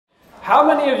How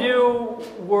many of you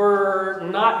were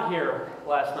not here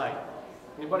last night?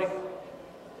 Anybody?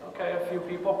 Okay, a few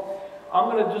people.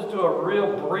 I'm going to just do a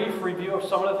real brief review of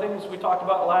some of the things we talked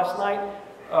about last night,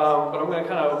 but I'm going to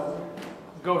kind of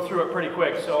go through it pretty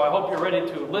quick. So I hope you're ready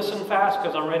to listen fast,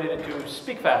 because I'm ready to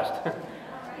speak fast.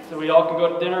 So we all can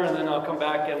go to dinner, and then I'll come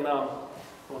back and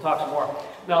we'll talk some more.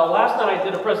 Now, last night I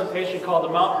did a presentation called the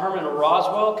Mount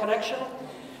Herman-Roswell Connection.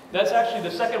 That's actually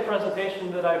the second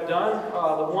presentation that I've done.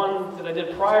 The one that I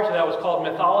did prior to that was called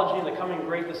Mythology and the Coming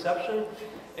Great Deception.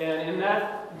 And in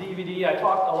that DVD, I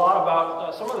talked a lot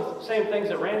about some of the same things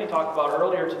that Randy talked about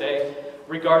earlier today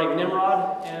regarding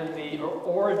Nimrod and the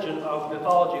origin of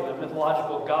mythology, the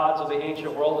mythological gods of the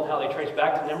ancient world and how they trace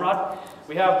back to Nimrod.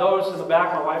 We have those in the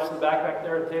back. My wife's in the back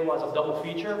there at the table as a double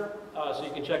feature, so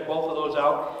you can check both of those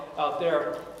out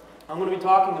there. I'm going to be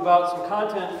talking about some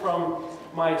content from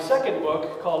my second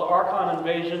book called Archon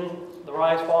Invasion, The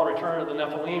Rise, Fall, and Return of the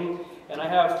Nephilim. And I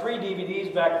have 3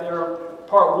 DVDs back there.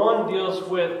 Part 1 deals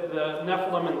with the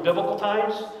Nephilim in biblical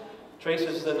times,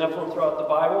 traces the Nephilim throughout the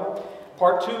Bible.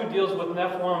 Part 2 deals with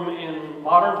Nephilim in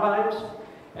modern times.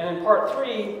 And in Part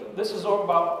 3, this is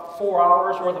about 4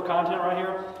 hours worth of content right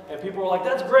here. And people were like,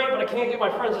 that's great, but I can't get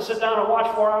my friends to sit down and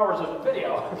watch 4 hours of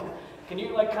video. Can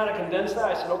you kind of condense that?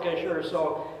 I said, okay, sure.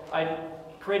 So I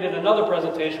created another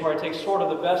presentation where I take sort of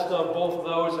the best of both of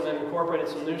those and then incorporated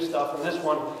some new stuff in this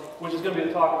one, which is going to be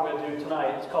the talk we're going to do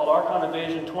tonight. It's called Archon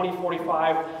Invasion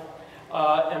 2045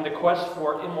 and the Quest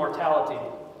for Immortality.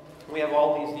 We have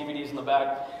all these DVDs in the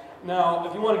back. Now,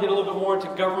 if you want to get a little bit more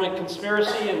into government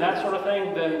conspiracy and that sort of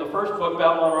thing, then the first book,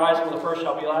 Babylon Rising, The First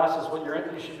Shall Be Last, is what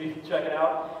you should be checking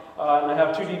out. And I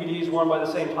have 2 DVDs, one by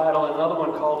the same title, and another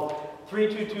one called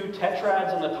 322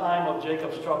 Tetrads in the Time of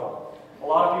Jacob's Trouble. A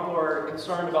lot of people are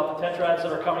concerned about the tetrads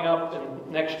that are coming up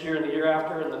in next year and the year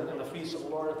after, and the Feast of the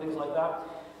Lord and things like that.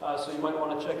 So you might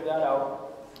want to check that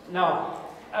out. Now,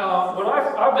 when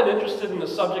I've been interested in the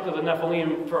subject of the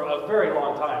Nephilim for a very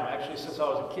long time, actually since I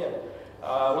was a kid.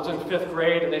 I was in 5th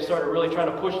grade, and they started really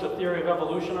trying to push the theory of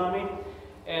evolution on me.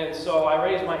 And so I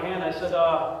raised my hand. I said,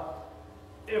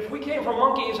 if we came from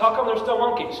monkeys, how come there's still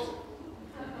monkeys?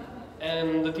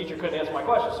 And the teacher couldn't answer my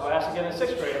question, so I asked again in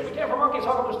 6th grade, if we came from monkeys,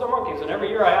 how come there's still monkeys? And every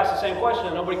year I asked the same question,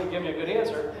 and nobody could give me a good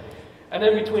answer. And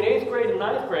then between 8th grade and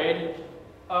 9th grade,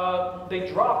 they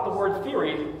dropped the word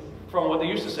theory from what they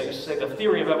used to say. They used to say the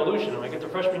theory of evolution. And when I get to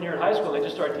freshman year in high school, they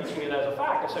just started teaching it as a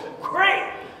fact. I said, great!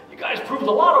 You guys proved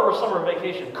a lot over summer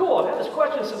vacation. Cool, I've had this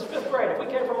question since 5th grade. If we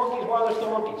came from monkeys, why are there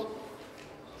still monkeys?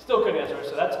 Still couldn't answer. I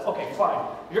said, that's okay, fine.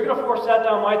 If you're going to force that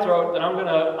down my throat, then I'm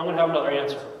gonna have another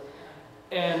answer.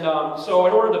 And so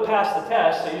in order to pass the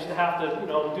test, I used to have to,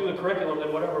 do the curriculum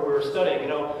and whatever we were studying.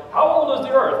 How old is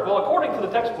the Earth? Well, according to the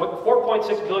textbook,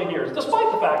 4.6 billion years, despite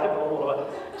the fact that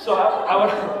so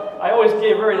I always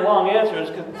gave very long answers,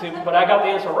 but I got the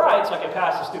answer right, so I could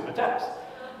pass the stupid test.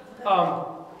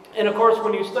 And of course,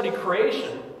 when you study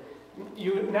creation,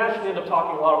 you naturally end up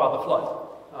talking a lot about the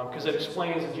flood, because it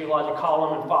explains the geologic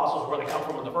column and fossils, where they come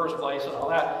from in the first place and all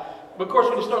that. But of course,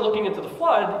 when you start looking into the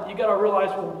flood, you got to realize,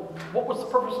 well, what was the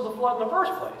purpose of the flood in the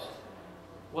first place?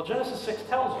 Well, Genesis 6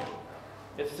 tells you.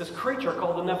 It's this creature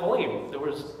called the Nephilim that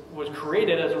was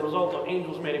created as a result of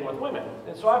angels mating with women.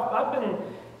 And so I've been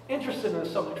interested in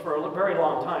this subject for a very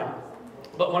long time.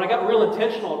 But when I got real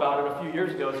intentional about it a few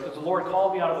years ago, it's because the Lord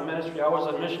called me out of the ministry. I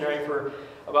was a missionary for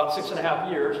about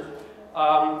 6.5 years.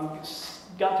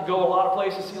 Got to go a lot of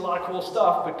places, see a lot of cool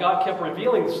stuff, but God kept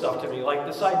revealing stuff to me, like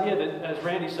this idea that, as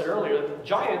Randy said earlier,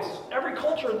 giants, every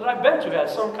culture that I've been to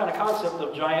has some kind of concept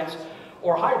of giants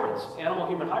or hybrids,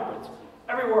 animal-human hybrids,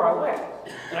 everywhere I went.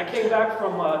 And I came back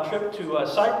from a trip to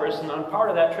Cyprus, and on part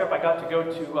of that trip I got to go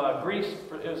to Greece.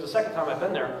 It was the second time I've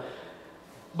been there.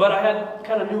 But I had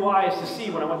kind of new eyes to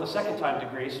see when I went the second time to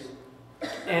Greece.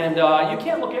 And you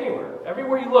can't look anywhere.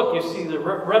 Everywhere you look, you see the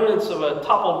remnants of a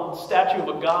toppled statue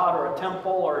of a god or a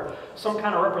temple or some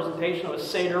kind of representation of a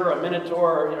satyr, a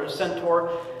minotaur, or a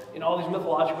centaur, all these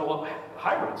mythological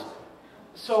hybrids.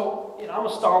 So, I'm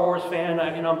a Star Wars fan.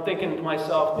 I'm thinking to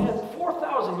myself, man,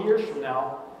 4,000 years from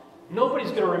now, nobody's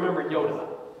going to remember Yoda,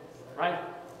 right?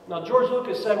 Now, George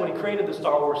Lucas said when he created the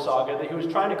Star Wars saga that he was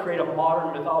trying to create a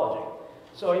modern mythology.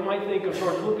 So you might think of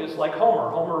George Lucas like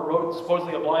Homer. Homer wrote,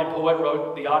 supposedly a blind poet,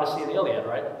 wrote the Odyssey and the Iliad,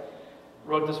 right?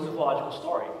 Wrote this mythological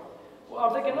story. Well,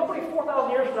 I'm thinking,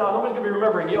 4,000 years from now, nobody's going to be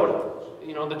remembering Yoda.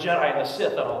 The Jedi and the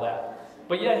Sith and all that.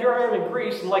 But yet, here I am in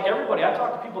Greece, and like everybody, I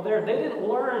talked to people there, they didn't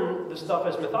learn this stuff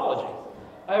as mythology.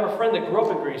 I have a friend that grew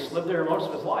up in Greece, lived there most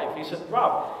of his life. He said,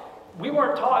 Rob, we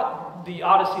weren't taught the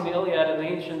Odyssey and the Iliad and the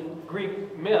ancient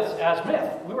Greek myths as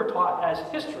myth. We were taught as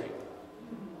history.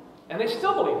 And they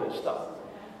still believe this stuff.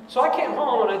 So I came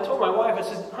home and I told my wife, I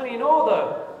said, honey, you know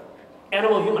the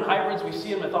animal-human hybrids we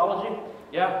see in mythology?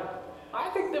 Yeah, I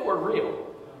think they were real.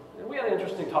 And we had an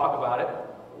interesting talk about it.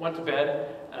 Went to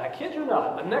bed, and I kid you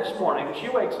not, the next morning she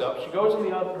wakes up, she goes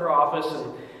in her office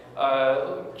and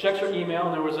checks her email,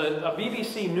 and there was a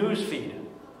BBC news feed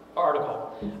article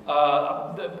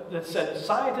that said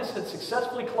scientists had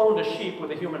successfully cloned a sheep with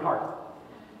a human heart.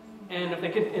 And if they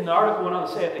could, and the article went on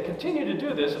to say, if they continue to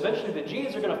do this, eventually the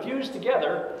genes are going to fuse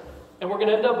together, and we're going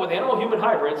to end up with animal-human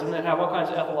hybrids, and then have all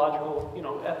kinds of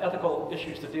ethical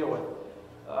issues to deal with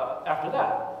after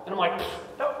that. And I'm like,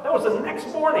 that was the next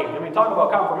morning. I mean, talk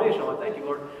about confirmation. I'm like, thank you,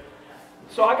 Lord.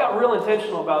 So I got real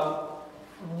intentional about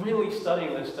really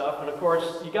studying this stuff, and of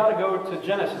course, you got to go to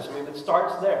Genesis. I mean, it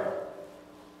starts there.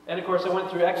 And of course, I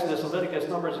went through Exodus, Leviticus,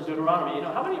 Numbers, and Deuteronomy. You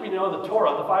know, how many of you know the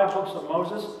Torah, the 5 books of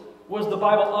Moses, was the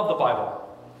Bible of the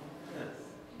Bible?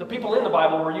 The people in the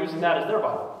Bible were using that as their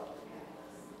Bible.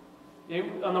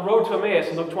 On the road to Emmaus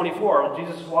in Luke 24,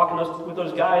 Jesus was walking with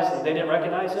those guys and they didn't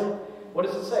recognize him. What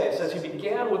does it say? It says he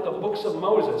began with the books of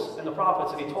Moses and the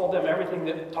prophets, and he told them everything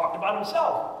that talked about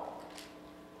himself.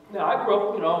 Now, I grew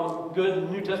up, you know, good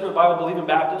New Testament Bible-believing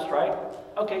Baptist, right?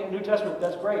 Okay, New Testament,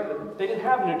 that's great, but they didn't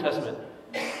have New Testament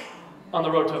on the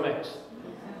road to Emmaus.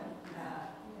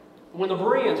 When the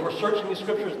Bereans were searching the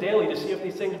scriptures daily to see if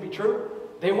these things be true,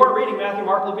 they weren't reading Matthew,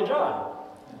 Mark, Luke, and John.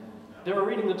 They were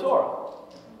reading the Torah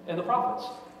and the prophets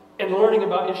and learning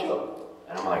about Yeshua.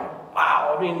 And I'm like,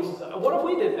 wow, I mean, what if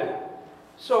we did that?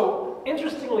 So,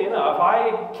 interestingly enough,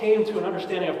 I came to an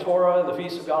understanding of Torah and the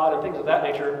feasts of God and things of that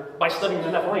nature by studying the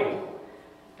Nephilim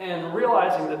and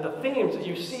realizing that the themes that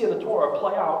you see in the Torah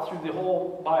play out through the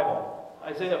whole Bible.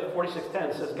 Isaiah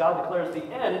 46:10 says God declares the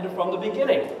end from the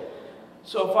beginning.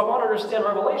 So if I want to understand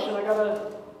Revelation, I got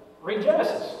to read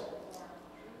Genesis.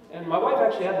 And my wife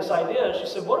actually had this idea. She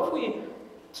said, what if we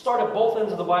start at both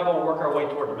ends of the Bible and work our way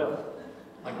toward the middle?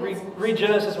 Like read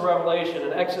Genesis and Revelation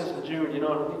and Exodus and Jude, you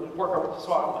know, and work our way.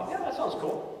 So I'm like, yeah, that sounds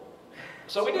cool.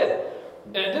 So we did.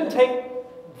 And it didn't take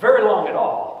very long at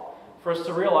all for us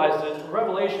to realize that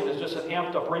Revelation is just an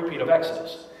amped up repeat of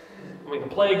Exodus. I mean, the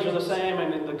plagues are the same,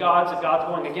 and the gods that God's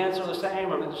going against are the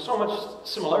same. I mean, there's so much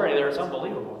similarity there, it's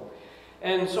unbelievable.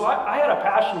 And so I had a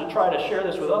passion to try to share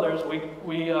this with others.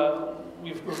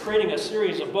 We're creating a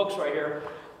series of books right here.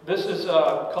 This is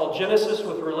called Genesis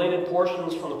with related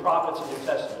portions from the prophets and New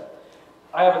Testament.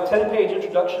 I have a 10-page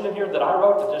introduction in here that I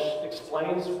wrote that just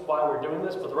explains why we're doing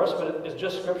this, but the rest of it is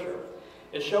just scripture.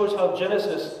 It shows how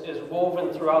Genesis is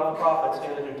woven throughout the prophets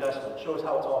and the New Testament. It shows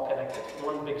how it's all connected. It's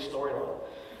one big storyline.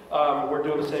 We're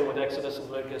doing the same with Exodus,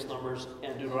 Leviticus, Numbers,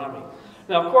 and Deuteronomy.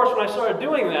 Now, of course, when I started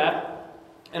doing that,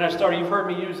 and you've heard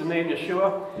me use the name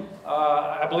Yeshua.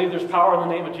 I believe there's power in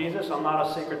the name of Jesus. I'm not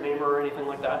a sacred namer or anything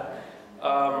like that.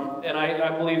 And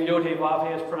I believe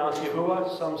Yod-Heh-Vav-Heh is pronounced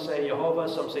Yahuwah. Some say Jehovah,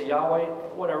 some say Yahweh,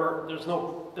 whatever. There's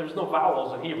no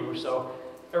vowels in Hebrew, so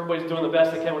everybody's doing the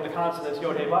best they can with the consonants,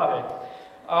 Yod-Heh-Vav-Heh.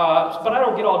 But I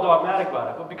don't get all dogmatic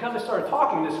about it. But because I started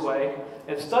talking this way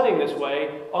and studying this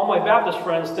way, all my Baptist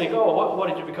friends think, oh, what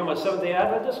did you become a Seventh-day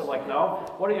Adventist? I'm like, no.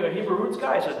 What are you, a Hebrew roots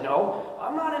guy? I said, no.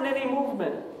 I'm not in any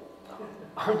movement.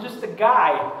 I'm just a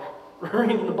guy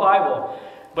reading the Bible.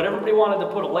 But everybody wanted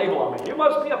to put a label on me. You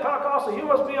must be a Pentecostal. You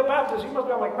must be a Baptist. You must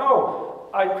be. I'm like, no.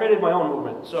 I created my own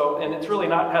movement. So, and it's really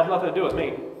has nothing to do with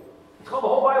me. It's called the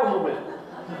whole Bible movement.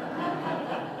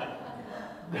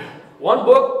 One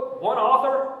book, one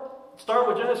author. Start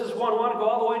with Genesis 1:1, go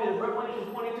all the way to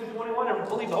Revelation 22:21, and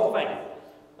believe the whole thing.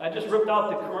 I just ripped out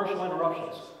the commercial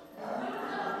interruptions.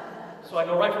 So I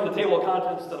go right from the table of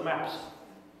contents to the maps.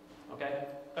 Okay?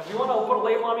 If you want to put a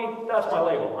label on me, that's my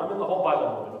label. I'm in the whole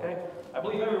Bible movement, okay? I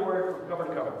believe every word from cover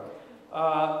to cover.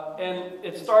 And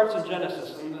it starts in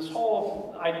Genesis. And this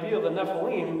whole idea of the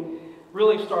Nephilim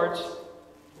really starts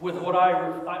with what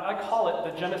I call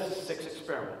it the Genesis 6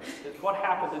 experiment. It's what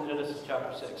happened in Genesis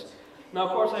chapter 6. Now,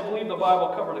 of course, I believe the Bible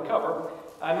cover to cover.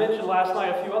 I mentioned last night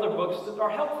a few other books that are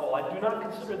helpful. I do not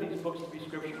consider these books to be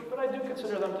Scripture, but I do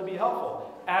consider them to be helpful,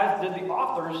 as did the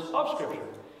authors of Scripture.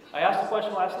 I asked the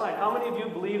question last night, how many of you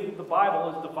believe that the Bible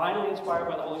is divinely inspired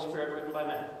by the Holy Spirit, written by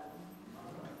men?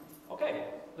 Okay,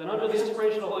 then under the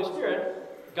inspiration of the Holy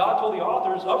Spirit, God told the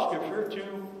authors of Scripture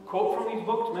to quote from these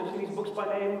books, mention these books by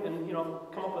name, and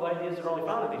come up with ideas that are only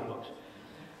found in these books.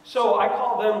 So I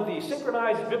call them the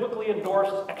synchronized, biblically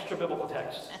endorsed, extra-biblical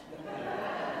texts.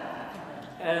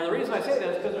 And the reason I say that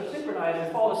is because they're synchronized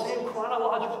and follow the same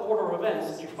chronological order of events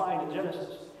that you find in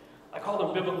Genesis. I call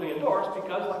them biblically endorsed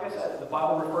because, like I said, the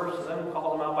Bible refers to them,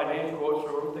 calls them out by name, quotes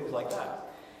from them, things like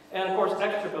that. And of course,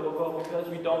 extra-biblical because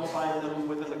we don't find them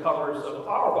within the covers of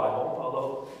our Bible,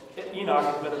 although Enoch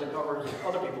has been in the covers of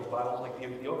other people's Bibles, like the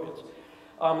Ethiopians.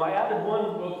 I added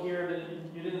one book here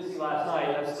that you didn't see last night.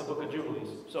 That's the Book of Jubilees.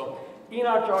 So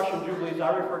Enoch, Joshua, and Jubilees,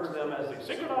 I refer to them as the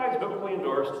synchronized, biblically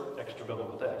endorsed,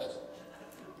 extra-biblical text.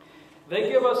 They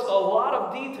give us a lot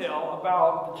of detail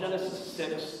about the Genesis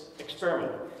 6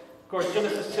 experiment. Of course,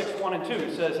 Genesis 6, 1 and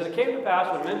 2 says, "And it came to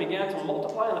pass when men began to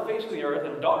multiply on the face of the earth,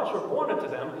 and daughters were born unto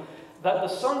them, that the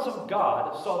sons of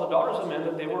God saw the daughters of men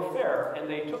that they were fair, and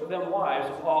they took them wives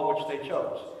of all which they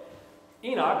chose."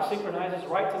 Enoch synchronizes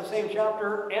right to the same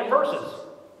chapter and verses.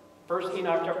 First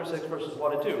Enoch chapter 6, verses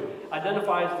 1 and 2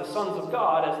 identifies the sons of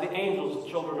God as the angels,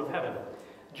 children of heaven.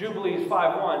 Jubilees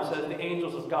 5:1 says the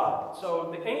angels of God.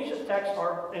 So the ancient texts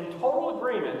are in total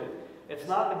agreement. It's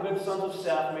not the good sons of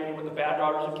Seth mating with the bad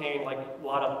daughters of Cain, like a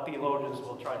lot of theologians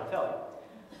will try to tell you.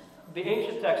 The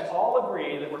ancient texts all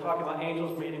agree that we're talking about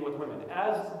angels mating with women,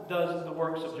 as does the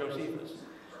works of Josephus.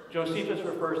 Josephus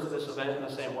refers to this event in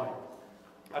the same way.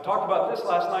 I talked about this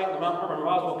last night in the Mount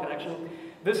Hermon-Roswell connection.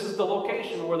 This is the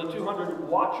location where the 200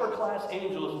 Watcher-class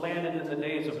angels landed in the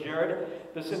days of Jared.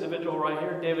 This individual right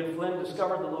here, David Flynn,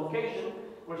 discovered the location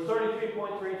was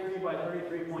 33.33 by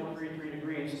 33.33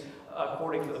 degrees,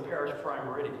 according to the Paris Prime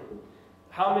Meridian.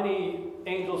 How many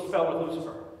angels fell with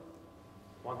Lucifer?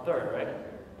 1/3, right?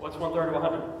 What's 1/3 of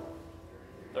 100?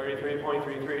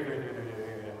 33.33.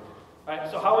 Right,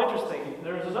 so how interesting.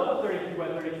 There's another 33 by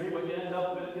 33, but you end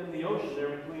up in the ocean there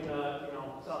between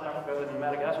South Africa and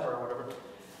Madagascar or whatever.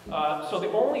 So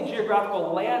the only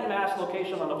geographical landmass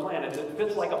location on the planet that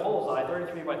fits like a bullseye,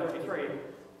 33 by 33,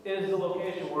 is the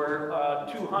location where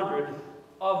 200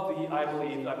 of the, I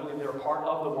believe they were part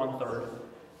of the 1/3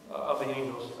 of the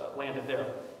angels landed there.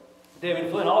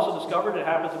 David Flynn also discovered it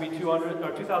happens to be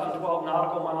 2012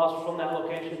 nautical miles from that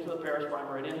location to the Paris Prime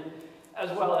Meridian,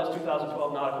 as well as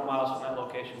 2012 nautical miles from that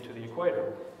location to the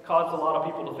equator. Caused a lot of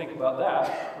people to think about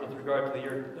that with regard to the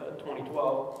year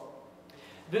 2012.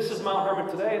 This is Mount Hermon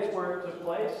today. It's where it took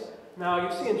place. Now,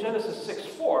 you see in Genesis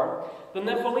 6:4, the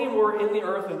Nephilim were in the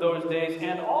earth in those days,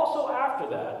 and also after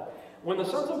that, when the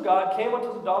sons of God came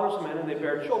unto the daughters of men, and they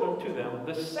bare children to them,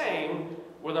 the same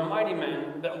were the mighty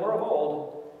men that were of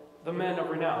old, the men of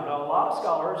renown. Now, a lot of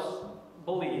scholars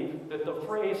believe that the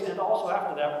phrase, and also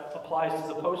after that, applies to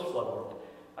the post-flood world.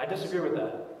 I disagree with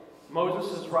that.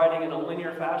 Moses is writing in a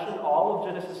linear fashion. All of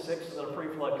Genesis 6 is in a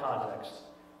pre-flood context.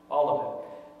 All of it.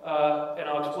 And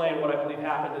I'll explain what I believe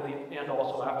happened in the end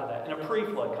also after that, in a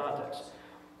pre-flood context.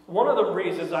 One of the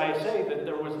reasons I say that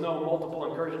there was no multiple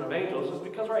incursion of angels is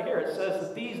because right here it says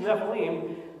that these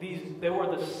Nephilim, they were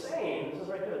the same. It says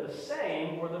right there, the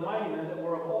same were the mighty men that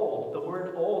were of old. The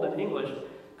word old in English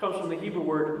comes from the Hebrew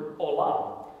word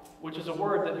olam, which is a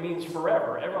word that means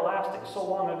forever, everlasting. So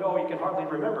long ago you can hardly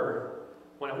remember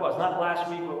when it was. Not last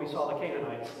week when we saw the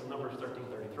Canaanites in Numbers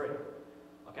 13:33.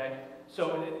 Okay?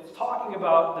 So it's talking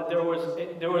about that there was a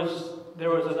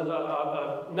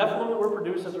Nephilim that were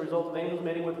produced as a result of angels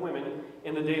mating with women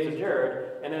in the days of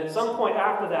Jared, and then at some point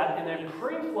after that, in a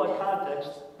pre-flood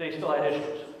context, they still had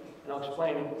issues. And I'll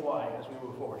explain why as we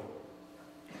move forward.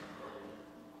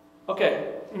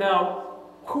 Okay, now,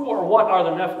 who or what are the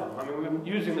Nephilim? I mean, we've been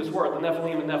using this word, the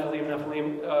Nephilim and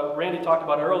Nephilim. Randy talked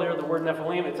about it earlier, the word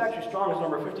Nephilim. It's actually Strong's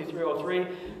number 5303.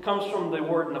 Comes from the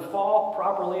word Nephal,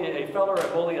 properly a feller, a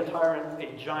bully, a tyrant, a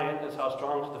giant, is how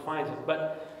Strong's defines it.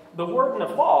 But the word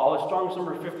Nephal is Strong's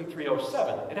number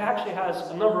 5307. It actually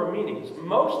has a number of meanings.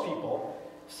 Most people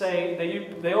say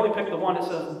they only pick the one that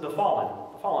says the fallen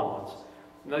ones.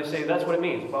 And they say that's what it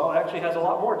means. Well, it actually has a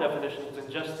lot more definitions than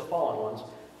just the fallen ones.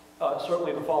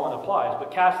 Certainly the fallen applies,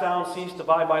 but cast down, cease,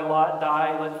 divide by lot,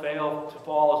 die, let fail, to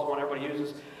fall is the one everybody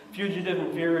uses. Fugitive,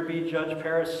 in fear, be, judge,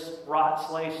 perish, rot,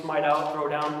 slay, smite out, throw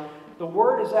down. The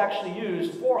word is actually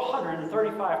used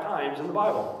 435 times in the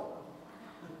Bible.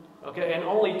 Okay, and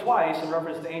only twice in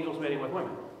reference to angels mating with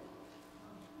women.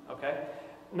 Okay?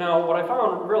 Now, what I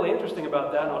found really interesting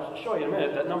about that, and I'll show you in a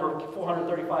minute, that number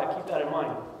 435, keep that in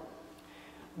mind.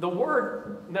 The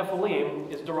word Nephilim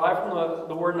is derived from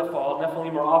the word Nephal.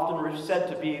 Nephilim are often said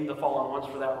to be the fallen ones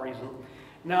for that reason.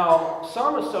 Now,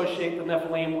 some associate the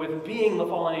Nephilim with being the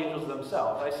fallen angels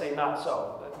themselves. I say not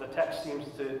so. The text seems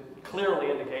to clearly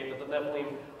indicate that the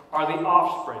Nephilim are the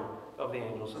offspring of the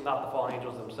angels and not the fallen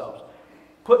angels themselves.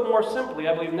 Put more simply,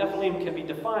 I believe Nephilim can be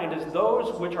defined as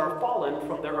those which are fallen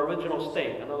from their original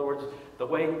state. In other words, the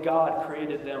way God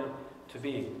created them to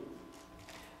be.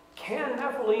 Can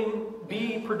Nephilim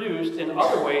be produced in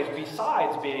other ways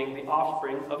besides being the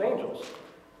offspring of angels?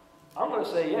 I'm going to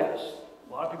say yes.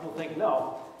 A lot of people think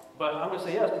no, but I'm going to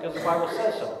say yes because the Bible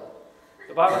says so.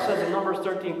 The Bible says in Numbers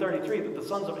 13:33 that the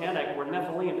sons of Anak were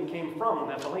Nephilim that came from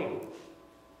Nephilim.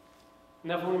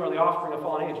 Nephilim are the offspring of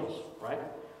fallen angels, right?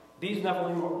 These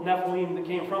Nephilim that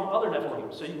came from other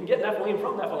Nephilim. So you can get Nephilim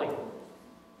from Nephilim.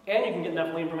 And you can get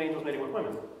Nephilim from angels mating with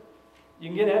women. You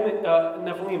can get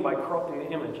Nephilim by corrupting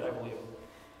the image, I believe.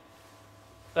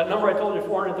 That number I told you,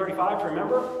 435, to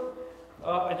remember,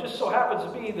 it just so happens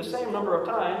to be the same number of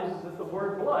times that the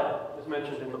word blood is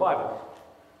mentioned in the Bible.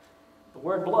 The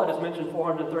word blood is mentioned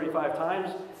 435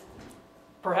 times.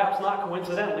 Perhaps not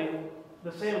coincidentally,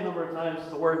 the same number of times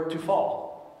the word to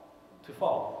fall. To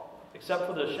fall. Except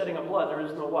for the shedding of blood, there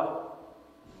is no what?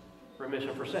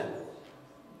 Remission for sin.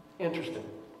 Interesting.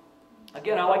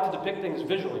 Again, I like to depict things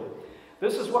visually.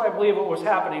 This is what I believe what was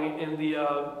happening in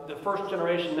the first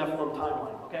generation Nephilim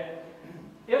timeline, okay?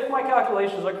 If my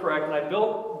calculations are correct, and I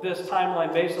built this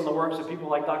timeline based on the works of people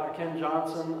like Dr. Ken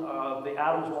Johnson, the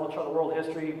Adams Walsh on World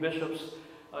History, Bishop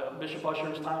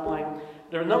Usher's timeline,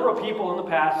 there are a number of people in the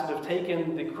past that have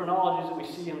taken the chronologies that we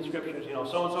see in the scriptures,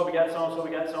 so-and-so begat so-and-so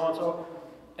begat so-and-so,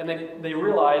 and they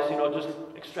realize, just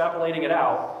extrapolating it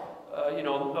out,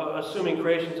 assuming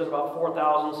creation's at about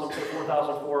 4,000, some say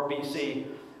 4,004 BC,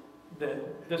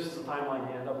 that this is the timeline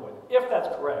you end up with. If that's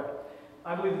correct,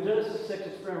 I believe the Genesis 6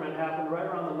 experiment happened right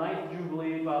around the 9th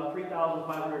Jubilee, about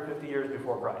 3,550 years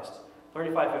before Christ,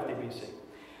 3550 BC.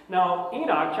 Now,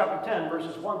 Enoch chapter 10,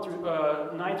 verses 9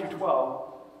 through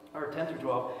 12, or 10 through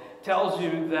 12, tells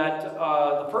you that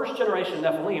the first generation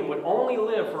Nephilim would only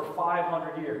live for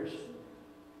 500 years.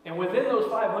 And within those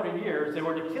 500 years, they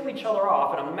were to kill each other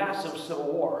off in a massive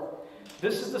civil war.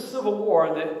 This is the civil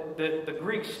war that the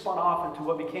Greeks spun off into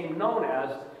what became known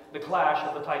as the Clash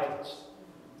of the Titans.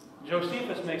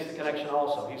 Josephus makes the connection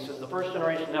also. He says the first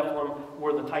generation Nephilim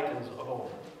were the Titans of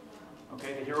old.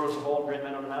 Okay, the heroes of old, great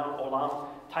men of Olam,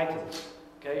 Titans.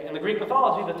 Okay, in the Greek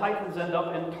mythology, the Titans end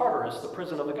up in Tartarus, the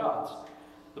prison of the gods.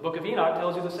 The book of Enoch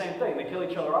tells you the same thing. They kill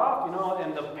each other off,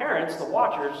 and the parents, the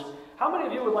watchers. How many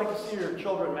of you would like to see your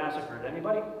children massacred?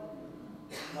 Anybody?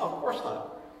 No, of course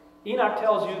not. Enoch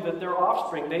tells you that their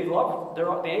offspring, the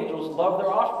angels love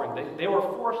their offspring. They were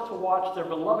forced to watch their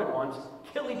beloved ones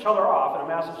kill each other off in a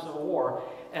massive civil war.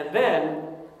 And then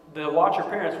the watcher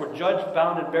parents were judged,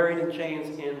 bound, and buried in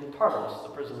chains in Tartarus, the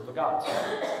prison of the gods.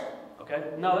 Okay?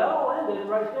 Now that all ended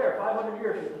right there, 500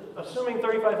 years. Assuming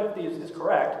 3550 is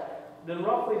correct, then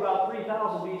roughly about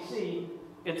 3000 BC,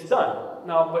 it's done.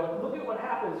 Now, but look at what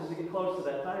happens as you get close to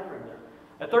that time frame there.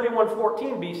 At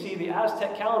 3114 BC, the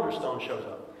Aztec calendar stone shows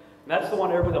up. And that's the one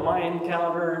there with the Mayan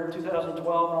calendar, 2012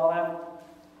 and all that.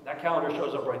 That calendar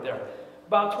shows up right there.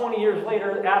 About 20 years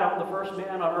later, Adam, the first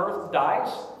man on earth,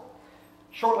 dies.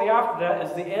 Shortly after that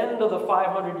is the end of the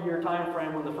 500-year time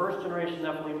frame when the first generation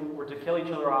Nephilim were to kill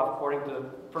each other off, according to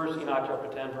 1 Enoch chapter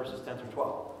 10, verses 10 through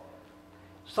 12.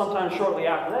 Sometime shortly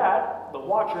after that, the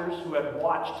watchers who had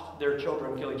watched their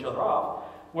children kill each other off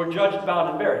were judged, bound,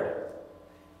 and buried.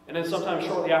 And then sometime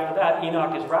shortly after that,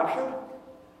 Enoch is raptured.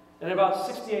 And about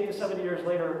 68 to 70 years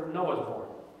later, Noah's born.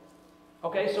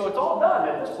 Okay, so it's all done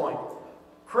at this point.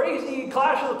 Crazy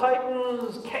Clash of the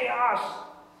Titans, chaos.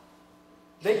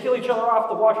 They kill each other off,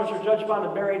 the watchers are judged, bound,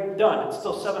 and buried, done. It's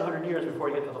still 700 years before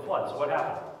you get to the flood. So what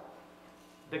happened?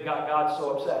 That got God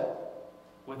so upset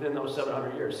within those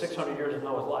 700 years, 600 years of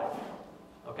Noah's life.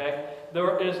 Okay?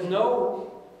 There's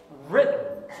no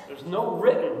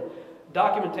written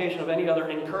documentation of any other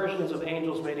incursions of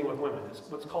angels mating with women. It's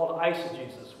what's called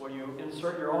eisegesis, where you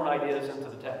insert your own ideas into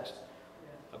the text.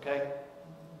 Okay?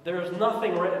 There's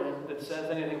nothing written that says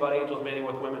anything about angels mating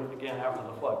with women again after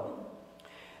the flood.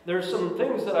 There's some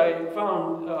things that I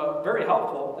found very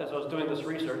helpful as I was doing this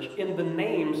research in the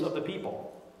names of the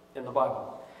people in the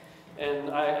Bible. And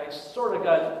I sort of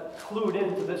got clued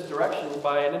into this direction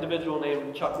by an individual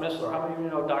named Chuck Missler. How many of you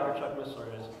know who Dr. Chuck Missler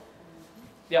is?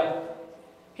 Yeah.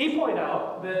 He pointed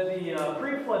out that the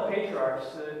pre-flood patriarchs,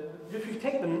 if you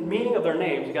take the meaning of their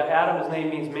names, you got Adam, his name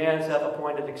means man, Seth,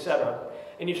 appointed, etc.,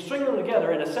 and you string them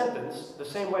together in a sentence, the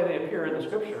same way they appear in the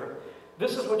scripture,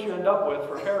 this is what you end up with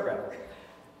for a paragraph.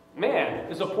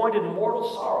 Man is appointed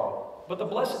mortal sorrow, but the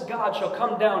blessed God shall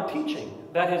come down teaching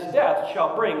that his death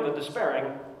shall bring the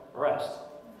despairing rest.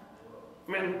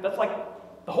 I mean, that's like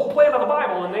the whole plan of the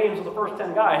Bible in the names of the first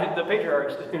 10 guys, the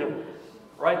patriarchs,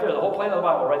 right there, the whole plan of the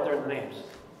Bible right there in the names.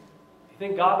 You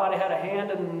think God might have had a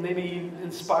hand in maybe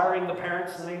inspiring the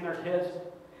parents to name their kids?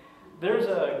 There's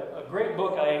a great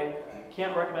book I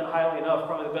can't recommend highly enough,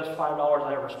 probably the best $5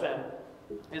 I ever spent.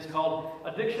 It's called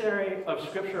A Dictionary of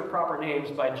Scripture Proper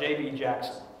Names by J.B.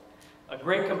 Jackson. A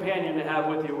great companion to have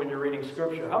with you when you're reading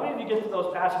Scripture. How many of you get to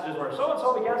those passages where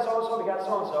so-and-so begat so-and-so begat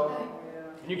so-and-so,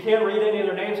 and you can't read any of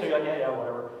their names, so you're like, yeah,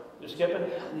 whatever. You're skipping?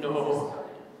 No.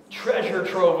 Treasure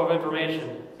trove of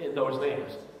information in those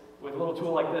names. With a little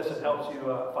tool like this, it helps you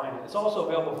find it. It's also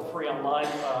available for free online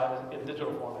in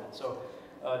digital format. So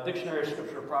Dictionary of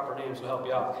Scripture of Proper Names will help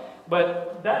you out.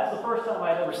 But that's the first time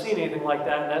I'd ever seen anything like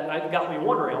that, and that got me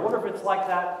wondering. I wonder if it's like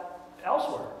that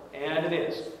elsewhere. And it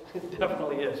is. It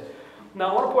definitely is. Now,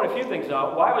 I want to point a few things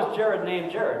out. Why was Jared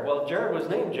named Jared? Well, Jared was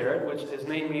named Jared, which his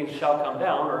name means shall come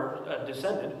down, or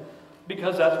descended,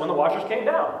 because that's when the watchers came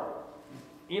down.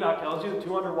 Enoch tells you the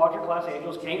 200 watcher-class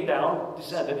angels came down,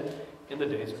 descended, in the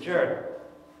days of Jared.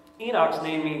 Enoch's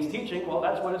name means teaching. Well,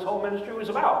 that's what his whole ministry was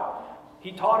about.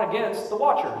 He taught against the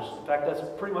watchers. In fact, that's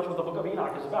pretty much what the book of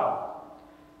Enoch is about.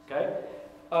 Okay?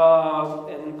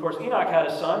 And, of course, Enoch had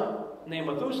a son named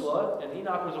Methuselah, and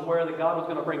Enoch was aware that God was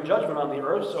going to bring judgment on the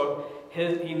earth, so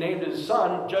he named his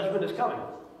son, Judgment is Coming.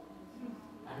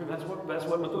 That's what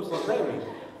Methuselah's name means.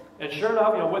 And sure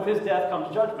enough, with his death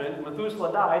comes judgment.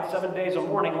 Methuselah died. 7 days of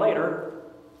mourning later,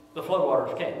 the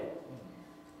floodwaters came.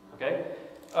 Okay?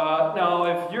 Now,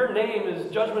 if your name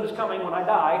is Judgment is Coming when I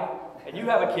die, and you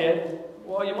have a kid,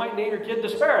 well, you might name your kid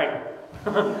Despairing.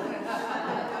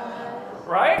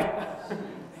 Right?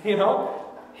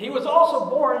 He was also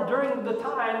born during the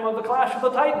time of the Clash of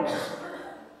the Titans.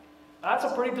 That's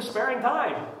a pretty despairing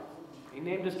time. He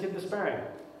named his kid Despairing.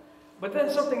 But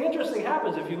then something interesting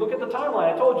happens. If you look at the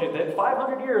timeline, I told you that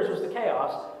 500 years was the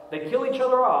chaos. They kill each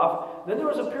other off. Then there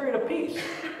was a period of peace.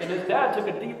 And his dad took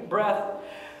a deep breath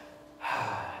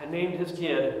and named his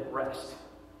kid Rest.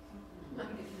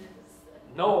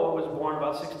 Noah was born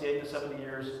about 68 to 70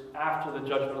 years after the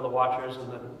judgment of the Watchers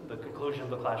and the conclusion of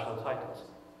the Clash of the Titans.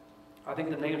 I think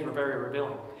the names were very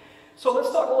revealing. So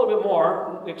let's talk a little bit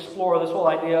more, explore this whole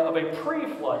idea of a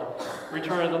pre-flood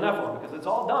return of the Nephilim, because it's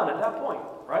all done at that point,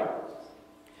 right?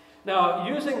 Now,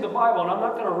 using the Bible, and I'm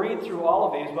not going to read through all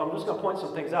of these, but I'm just going to point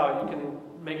some things out. You can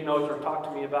make notes or talk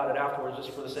to me about it afterwards,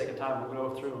 just for the sake of time. We'll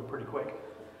go through them pretty quick.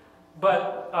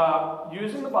 But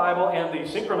using the Bible and the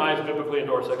synchronized biblically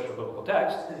endorsed extra biblical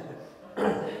text,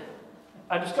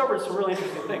 I discovered some really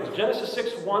interesting things. Genesis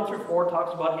 6, 1 through 4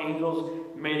 talks about angels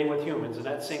mating with humans, and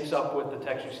that syncs up with the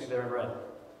text you see there in red.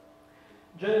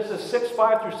 Genesis 6,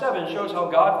 5 through 7 shows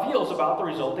how God feels about the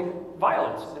resulting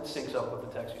violence, and it syncs up with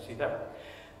the text you see there.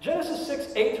 Genesis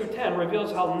 6, 8 through 10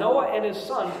 reveals how Noah and his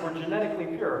sons were genetically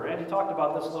pure. Randy talked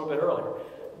about this a little bit earlier,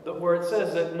 where it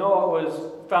says that Noah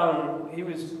was found, he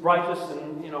was righteous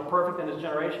and perfect in his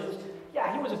generations.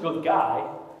 Yeah, he was a good guy,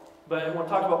 but when it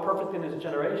talks about perfect in his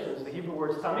generations, the Hebrew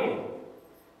word is tamim.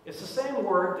 It's the same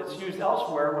word that's used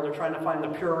elsewhere when they're trying to find the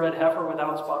pure red heifer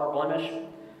without spot or blemish.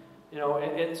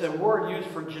 It's a word used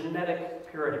for genetic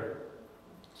purity.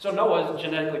 So Noah is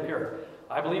genetically pure.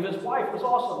 I believe his wife was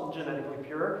also genetically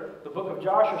pure. The book of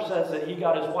Joshua says that he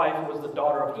got his wife, who was the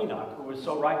daughter of Enoch, who was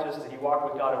so righteous that he walked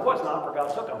with God and was not, for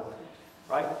God took him.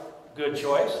 Right? Good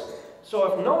choice.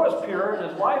 So if Noah's pure and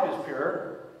his wife is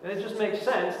pure, then it just makes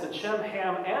sense that Shem,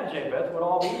 Ham, and Japheth would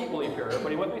all be equally pure.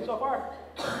 Everybody with me so far?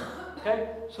 Okay?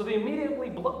 So the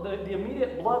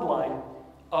immediate bloodline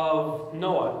of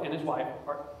Noah and his wife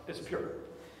is pure.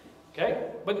 Okay?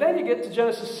 But then you get to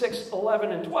Genesis 6,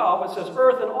 11, and 12. It says,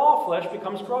 earth and all flesh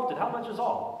becomes corrupted. How much is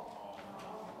all?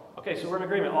 Okay, so we're in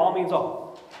agreement. All means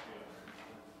all.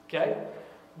 Okay?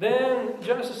 Then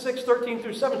Genesis 6, 13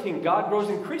 through 17. God grows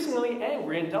increasingly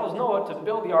angry and tells Noah to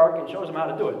build the ark and shows him how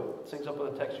to do it. It syncs up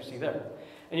with the text you see there.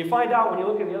 And you find out when you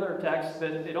look at the other text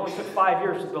that it only took 5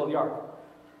 years to build the ark.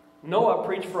 Noah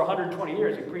preached for 120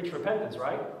 years. He preached repentance,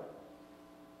 right?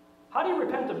 How do you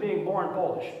repent of being born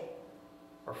Polish?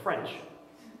 Or French?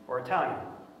 Or Italian?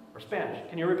 Or Spanish?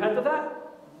 Can you repent of that?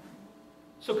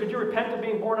 So could you repent of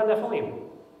being born a Nephilim?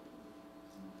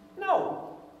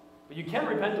 No. But you can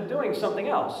repent of doing something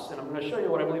else. And I'm going to show you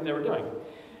what I believe they were doing.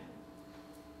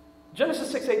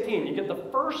 Genesis 6:18, you get the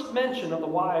first mention of the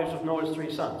wives of Noah's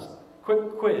 3 sons.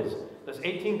 Quick quiz. Does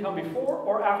 18 come before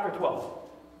or after 12?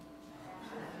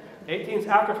 18 is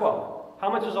after 12. How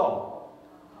much is all?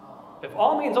 If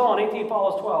all means all and 18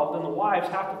 follows 12, then the wives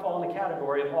have to fall in the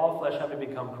category of all flesh having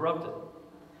become corrupted.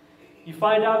 You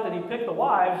find out that he picked the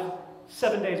wives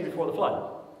 7 days before the flood.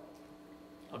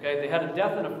 Okay, they had a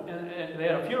death and they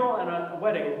had a funeral and a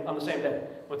wedding on the same day.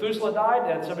 Methuselah died,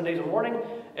 they had 7 days of mourning,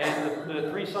 and the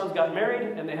 3 sons got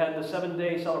married, and they had the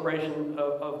 7-day celebration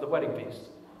of the wedding feast.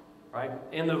 Right?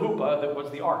 In the huppah that was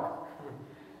the ark.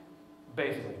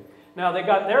 Basically. Now they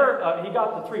got he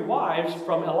got the 3 wives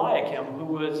from Eliakim, who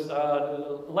was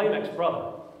Lamech's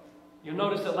brother. You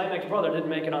notice that Lamech's brother didn't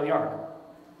make it on the ark.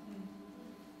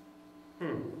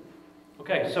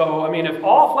 Okay, so if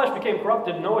all flesh became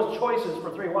corrupted, Noah's choices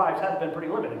for 3 wives had to have been pretty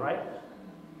limited, right?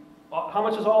 How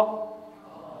much is all?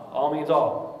 All means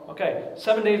all. Okay,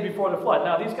 7 days before the flood.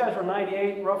 Now, these guys were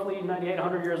roughly 98,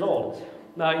 100 years old.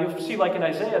 Now, you see, like in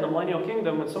Isaiah, in the millennial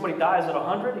kingdom, when somebody dies at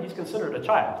 100, he's considered a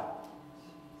child.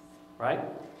 Right?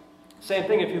 Same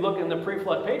thing if you look in the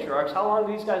pre-flood patriarchs. How long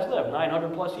do these guys live?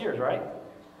 900 plus years, right?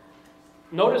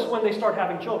 Notice when they start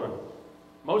having children.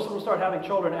 Most of them start having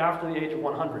children after the age of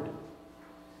 100.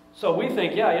 So we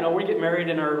think, yeah, we get married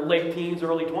in our late teens,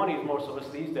 early 20s, most of us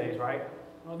these days, right?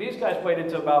 Well, these guys waited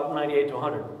to about 98 to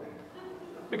 100.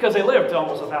 Because they lived to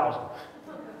almost 1,000.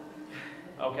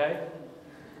 Okay?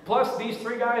 Plus, these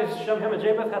three guys, Shem, Ham, and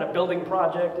Japheth, had a building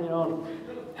project,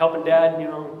 helping Dad,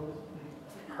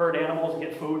 herd animals and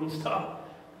get food and stuff.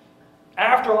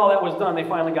 After all that was done, they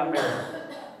finally got married.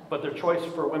 But their choice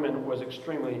for women was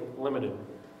extremely limited.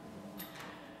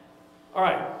 All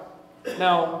right.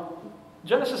 Now,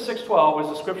 Genesis 6:12 is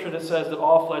the scripture that says that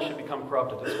all flesh should become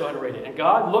corrupted. Let's go ahead and read it. And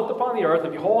God looked upon the earth,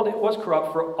 and behold, it was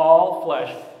corrupt, for all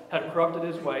flesh had corrupted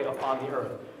his way upon the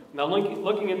earth. Now,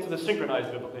 looking into the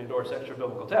synchronized biblically endorsed extra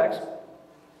biblical text,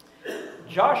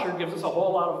 Joshua gives us a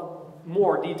whole lot of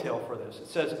more detail for this. It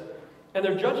says, and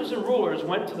their judges and rulers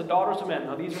went to the daughters of men.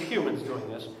 Now, these are humans doing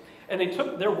this. And they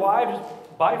took their wives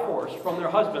by force from their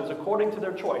husbands according to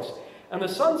their choice. And the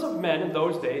sons of men in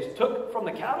those days took from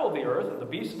the cattle of the earth and the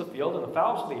beasts of the field and the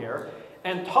fowls of the air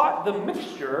and taught the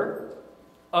mixture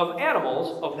of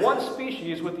animals of one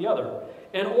species with the other,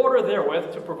 in order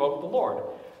therewith to provoke the Lord.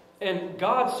 And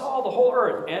God saw the whole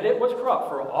earth, and it was corrupt,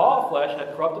 for all flesh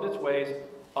had corrupted its ways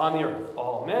on the earth,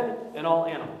 all men and all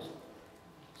animals.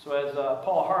 So as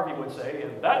Paul Harvey would say,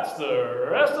 and that's the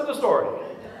rest of the story.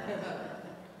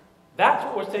 That's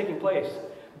what was taking place.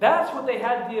 That's what they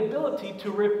had the ability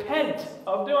to repent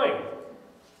of doing.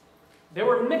 They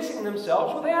were mixing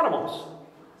themselves with animals.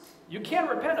 You can't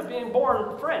repent of being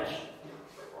born French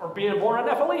or being born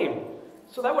a Nephilim.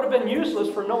 So that would have been useless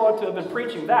for Noah to have been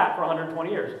preaching that for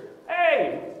 120 years.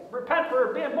 Hey, repent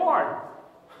for being born.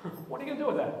 What are you going to do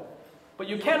with that? But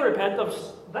you can repent of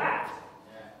that.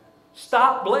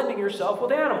 Stop blending yourself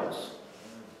with animals.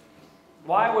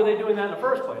 Why were they doing that in the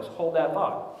first place? Hold that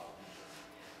thought.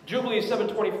 Jubilees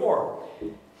 7:24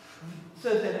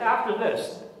 says, and after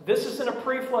this is in a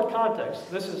pre-flood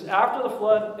context. This is after the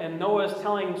flood, and Noah is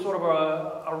telling sort of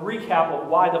a recap of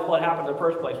why the flood happened in the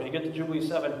first place. When you get to Jubilee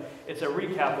 7, it's a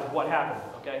recap of what happened.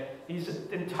 Okay, he's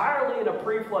entirely in a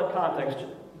pre-flood context.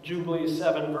 Jubilee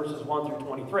 7 verses 1 through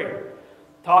 23,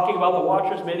 talking about the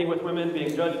watchers mating with women,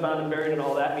 being judged, bound, and buried, and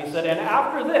all that. And he said, and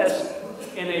after this,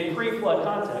 in a pre-flood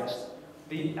context.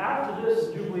 The after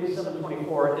this, Jubilee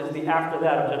 7:24, is the after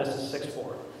that of Genesis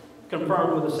 6:4,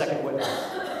 confirmed with a second witness.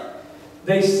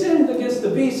 They sinned against the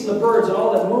beasts and the birds and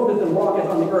all that moveth and walketh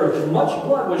on the earth, and much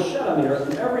blood was shed on the earth,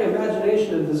 and every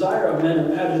imagination and desire of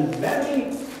men imagined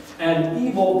vanity and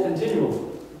evil continually.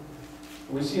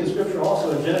 We see in Scripture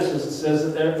also in Genesis it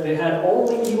says that they had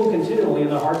only evil continually in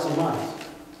their hearts and minds.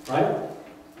 Right?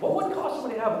 What would cause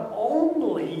somebody to have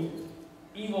only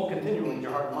evil continually in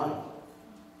your heart and mind?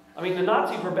 I mean, the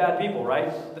Nazis were bad people,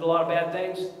 right? Did a lot of bad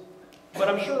things. But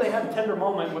I'm sure they had a tender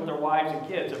moment with their wives and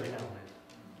kids every now and then.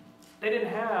 They didn't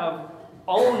have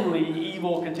only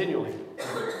evil continually.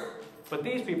 But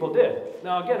these people did.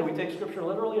 Now, again, do we take Scripture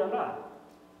literally or not?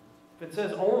 If it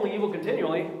says only evil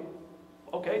continually,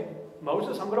 okay,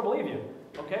 Moses, I'm going to believe you.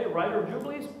 Okay, writer of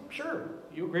Jubilees? Sure.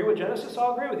 You agree with Genesis?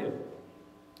 I'll agree with you.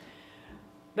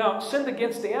 Now, sinned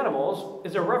against the animals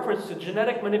is a reference to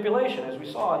genetic manipulation, as we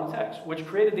saw in the text, which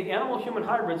created the animal-human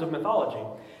hybrids of mythology,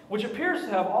 which appears to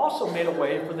have also made a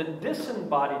way for the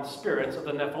disembodied spirits of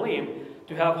the Nephilim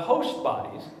to have host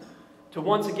bodies to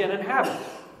once again inhabit,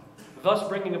 thus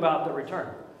bringing about the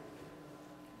return.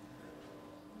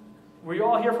 Were you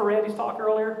all here for Randy's talk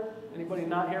earlier? Anybody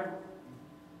not here?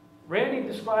 Randy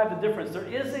described the difference. There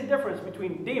is a difference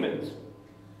between demons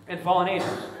and fallen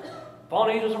angels.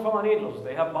 Fallen angels are fallen angels.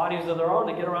 They have bodies of their own.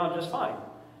 They get around just fine.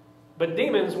 But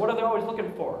demons, what are they always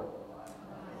looking for?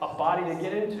 A body to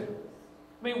get into.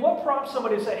 I mean, what prompts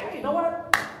somebody to say, hey, you know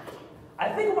what? I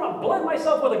think I want to blend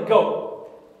myself with a goat.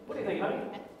 What do you think, honey?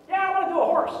 Yeah, I want to do a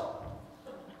horse.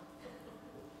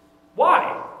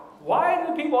 Why? Why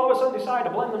do people all of a sudden decide to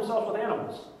blend themselves with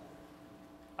animals?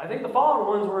 I think the fallen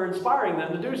ones were inspiring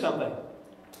them to do something.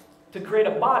 To create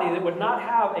a body that would not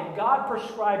have a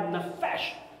God-prescribed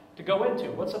nefesh to go into.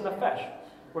 What's a nefesh?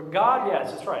 Where God,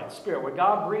 yes, that's right, spirit. Where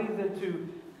God breathed into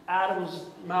Adam's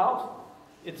mouth,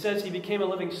 it says he became a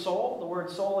living soul. The word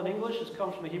soul in English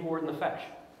comes from the Hebrew word nefesh.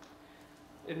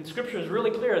 And Scripture is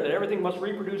really clear that everything must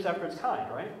reproduce after its kind,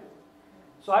 right?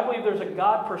 So I believe there's a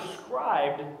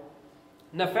God-prescribed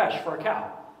nefesh for a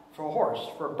cow, for a horse,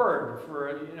 for a bird, for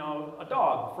a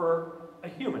dog, for a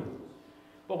human.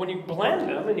 But when you blend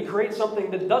them and you create something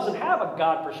that doesn't have a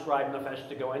God-prescribed nefesh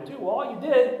to go into, well, all you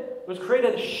did was create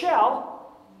a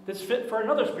shell that's fit for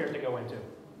another spirit to go into.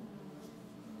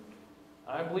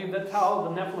 I believe that's how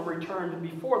the Nephilim returned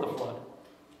before the flood.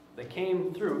 They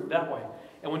came through that way.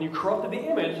 And when you corrupted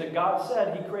the image that God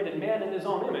said He created man in His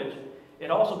own image,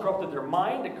 it also corrupted their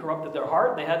mind, it corrupted their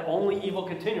heart. They had only evil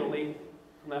continually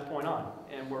from that point on,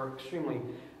 and were extremely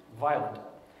violent.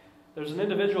 There's an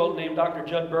individual named Dr.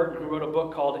 Judd Burton who wrote a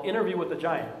book called Interview with the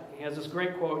Giant. He has this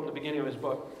great quote in the beginning of his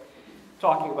book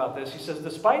talking about this. He says,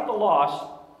 despite the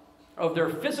loss of their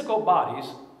physical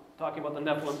bodies, talking about the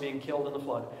Nephilim being killed in the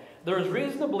flood, there is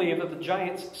reason to believe that the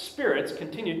giants' spirits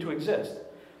continued to exist.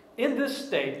 In this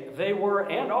state, they were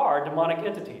and are demonic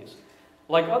entities.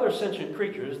 Like other sentient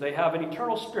creatures, they have an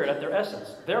eternal spirit at their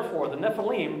essence. Therefore, the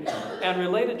Nephilim and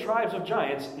related tribes of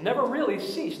giants never really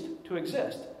ceased to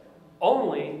exist.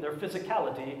 Only their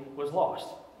physicality was lost.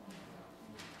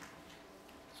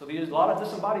 So there's a lot of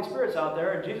disembodied spirits out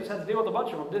there, and Jesus had to deal with a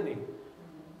bunch of them, didn't He?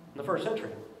 In the first century.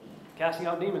 Casting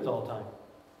out demons all the time.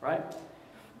 Right?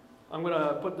 I'm going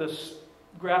to put this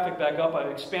graphic back up. I've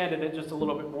expanded it just a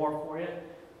little bit more for you.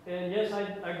 And yes, I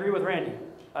agree with Randy.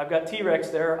 I've got T-Rex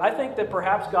there. I think that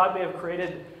perhaps God may have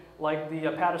created like the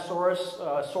Apatosaurus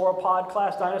sauropod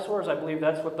class dinosaurs. I believe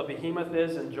that's what the behemoth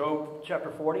is in Job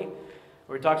chapter 40,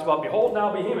 where He talks about, behold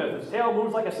now behemoth, his tail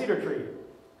moves like a cedar tree.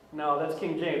 No, that's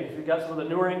King James. If you've got some of the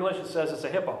newer English, it says it's a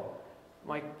hippo. I'm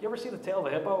like, you ever see the tail of a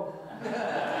hippo? It's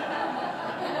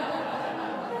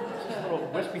a little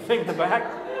wispy thing in the back.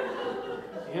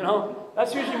 You know,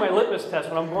 that's usually my litmus test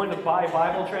when I'm going to buy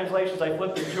Bible translations. I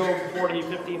flip to Job 40,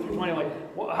 15 through 20. Like,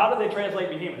 well, how did they translate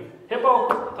behemoth? Hippo?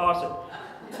 Toss it.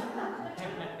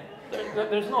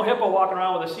 There's no hippo walking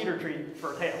around with a cedar tree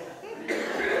for a tail.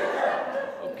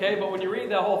 Okay, but when you read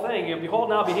that whole thing, behold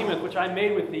now behemoth, which I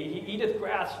made with thee, he eateth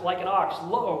grass like an ox.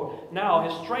 Lo, now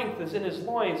his strength is in his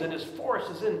loins, and his force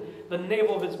is in the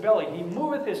navel of his belly. He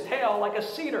moveth his tail like a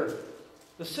cedar.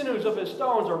 The sinews of his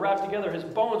stones are wrapped together. His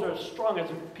bones are as strong as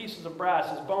pieces of brass.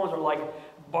 His bones are like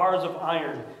bars of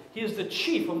iron. He is the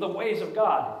chief of the ways of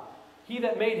God. He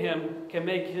that made him can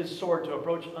make his sword to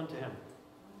approach unto him.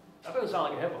 That doesn't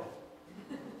sound like a hippo.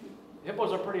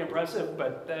 Hippos are pretty impressive,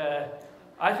 but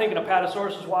I think an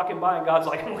Apatosaurus is walking by and God's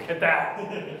like, look at that.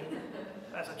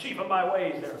 That's the chief of my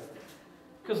ways there.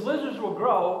 Because lizards will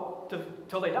grow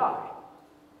till they die.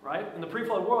 Right? In the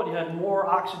pre-flood world, you had more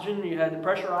oxygen, you had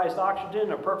pressurized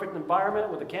oxygen, a perfect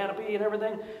environment with a canopy and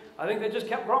everything. I think they just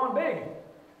kept growing big.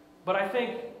 But I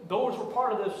think those were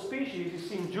part of the species. You've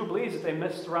seen jubilees that they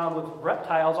messed around with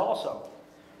reptiles also.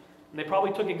 And they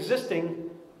probably took existing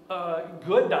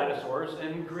good dinosaurs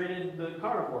and created the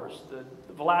carnivores, the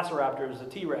velociraptors, the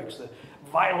T-Rex, the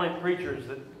violent creatures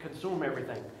that consume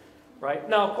everything. Right?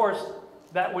 Now, of course,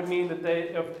 that would mean that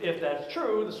they, if that's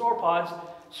true, the sauropods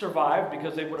survived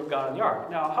because they would have gone in the ark.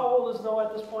 Now, how old is Noah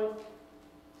at this point?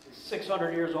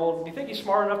 600 years old. Do you think he's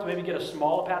smart enough to maybe get a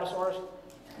small Apatosaurus?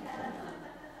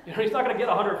 You know, he's not going to get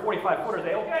a 145-footer and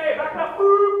say, okay, back up,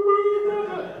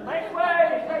 nice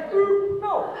way, nice boop.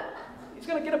 No, he's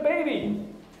going to get a baby,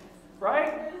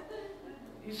 right?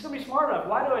 He's going to be smart enough.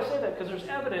 Why do I say that? Because there's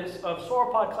evidence of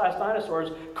sauropod-class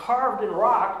dinosaurs carved in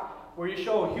rock where you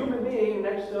show a human being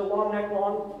next to a long neck,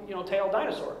 long, tailed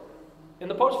dinosaur in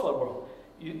the post-flood world.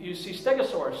 You see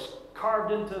stegosaurus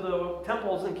carved into the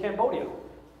temples in Cambodia.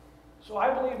 So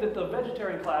I believe that the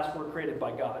vegetarian class were created by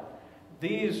God.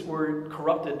 These were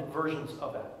corrupted versions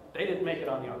of that. They didn't make it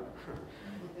on the ark.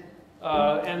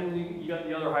 And you got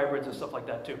the other hybrids and stuff like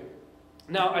that too.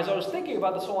 Now, as I was thinking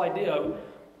about this whole idea of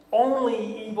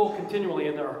only evil continually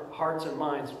in their hearts and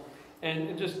minds,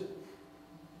 and just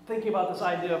thinking about this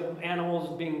idea of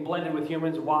animals being blended with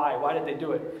humans, why did they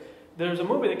do it? There's a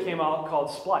movie that came out called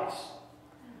Splice.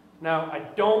 Now, I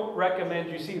don't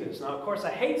recommend you see this. Now, of course, I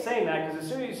hate saying that because as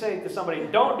soon as you say to somebody,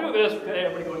 don't do this,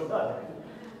 everybody goes, done.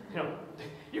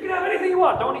 You can have anything you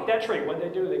want. Don't eat that tree. When they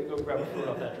do, they can go grab a fruit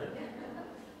off that tree.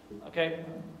 Okay?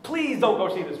 Please don't go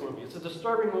see this movie. It's a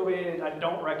disturbing movie, and I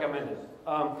don't recommend it.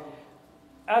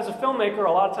 As a filmmaker,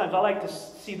 a lot of times I like to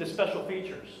see the special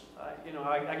features.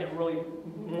 I get really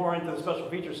more into the special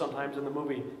features sometimes in the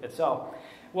movie itself.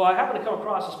 Well, I happen to come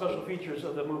across the special features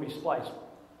of the movie Splice.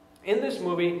 In this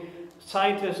movie,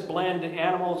 scientists blend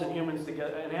animals and humans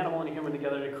together, an animal and a human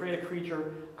together to create a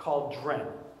creature called Dren.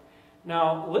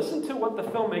 Now, listen to what the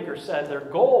filmmaker said their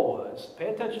goal was. Pay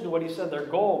attention to what he said their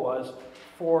goal was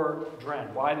for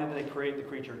Dren. Why did they create the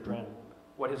creature Dren?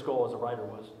 What his goal as a writer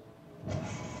was.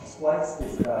 Splice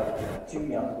is about two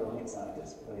young, brilliant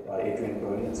scientists, played by Adrian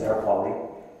Brody and Sarah Polley,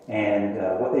 And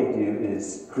what they do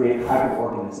is create hybrid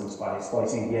organisms by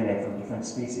splicing DNA from different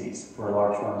species for a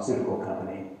large pharmaceutical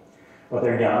company. But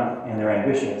they're young and they're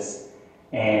ambitious,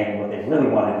 and what they really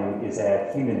want to do is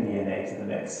add human DNA to the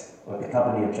mix. But the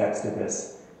company objects to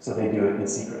this, so they do it in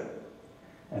secret.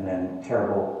 And then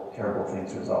terrible, terrible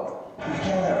things result. You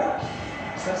can't let her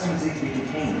out. Substance needs to be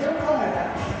contained. Don't call her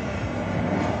that.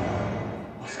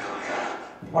 What's going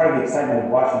on? Part of the excitement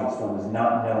of watching this film is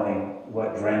not knowing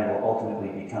what Dren will ultimately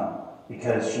become,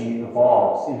 because she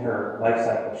evolves in her life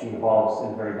cycle. She evolves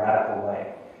in a very radical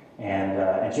way,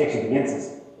 and she actually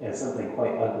begins as something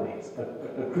quite ugly,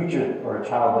 a creature or a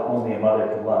child that only a mother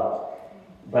could love.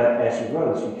 But as she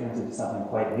grows, she turns into something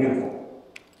quite beautiful.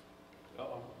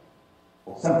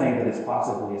 Something that is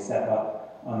possibly a step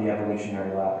up on the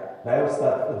evolutionary ladder. I always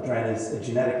thought of Dren as a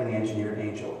genetically engineered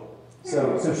angel.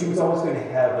 So she was always going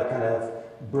to have a kind of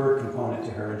bird component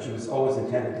to her, and she was always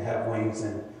intended to have wings,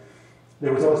 and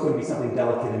there was always going to be something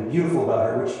delicate and beautiful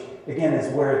about her, which again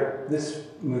is where this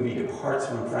movie departs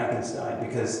from Frankenstein,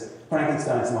 because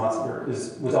Frankenstein's monster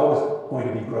was always going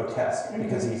to be grotesque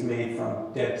because he's made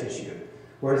from dead tissue.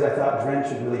 Whereas I thought Dren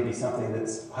should really be something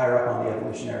that's higher up on the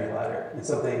evolutionary ladder, and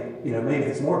something, maybe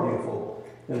that's more beautiful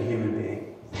than a human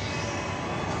being.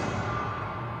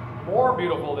 More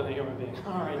beautiful than a human being.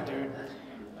 All right, dude.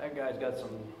 That guy's got some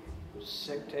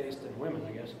sick taste in women,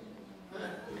 I guess.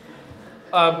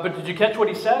 But did you catch what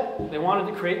he said? They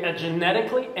wanted to create a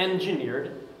genetically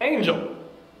engineered angel.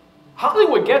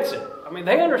 Hollywood gets it. I mean,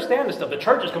 they understand this stuff. The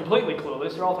church is completely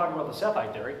clueless. They're all talking about the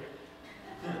Sethite theory.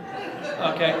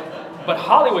 Okay? But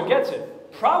Hollywood gets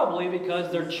it. Probably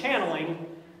because they're channeling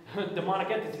demonic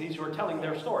entities who are telling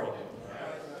their story.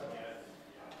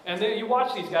 And then you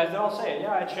watch these guys, they all say it.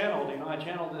 Yeah, I channeled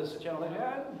this, I channeled that.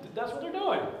 Yeah, that's what they're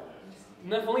doing.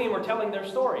 Nephilim are telling their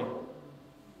story.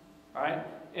 Alright?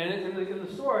 And in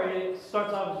the story, it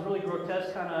starts off as a really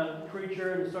grotesque kind of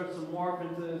creature and starts to morph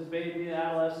into this baby,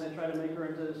 adolescent, and try to make her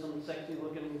into some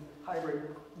sexy-looking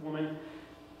hybrid woman.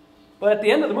 But at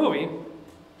the end of the movie,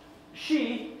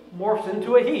 she morphs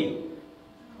into a he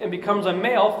and becomes a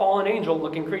male fallen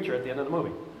angel-looking creature at the end of the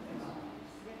movie.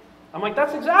 I'm like,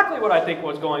 that's exactly what I think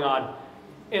was going on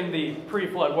in the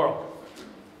pre-flood world.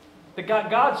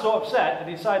 God's so upset that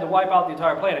he decided to wipe out the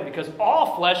entire planet because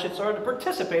all flesh had started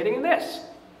participating in this.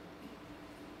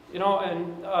 And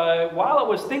while I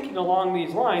was thinking along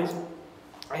these lines,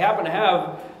 I happen to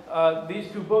have these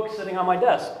two books sitting on my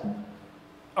desk,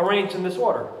 arranged in this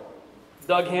order.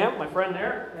 Doug Hamp, my friend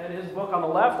there, had his book on the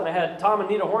left, and I had Tom and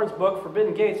Nita Horn's book,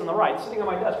 Forbidden Gates, on the right, sitting on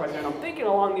my desk right there. And I'm thinking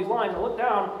along these lines, I look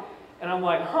down, and I'm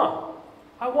like,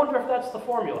 I wonder if that's the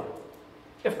formula.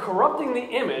 If corrupting the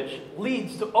image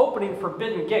leads to opening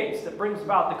forbidden gates that brings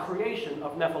about the creation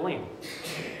of Nephilim,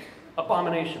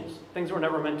 abominations, things that were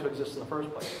never meant to exist in the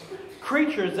first place,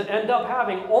 creatures that end up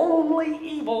having only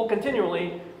evil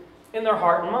continually in their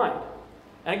heart and mind.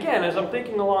 And again, as I'm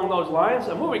thinking along those lines,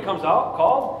 a movie comes out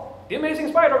called The Amazing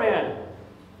Spider-Man.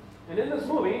 And in this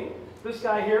movie, this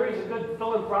guy here, he's a good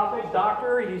philanthropic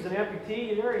doctor. He's an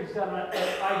amputee here. He's got an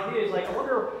idea. He's like, I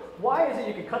wonder, why is it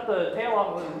you can cut the tail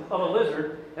off of a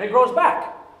lizard and it grows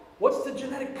back? What's the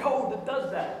genetic code that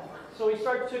does that? So he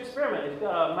starts to experiment. He's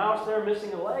got a mouse there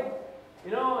missing a leg,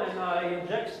 and he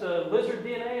injects the lizard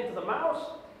DNA into the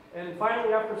mouse. And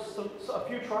finally, after a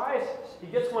few tries, he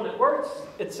gets one that works.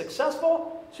 It's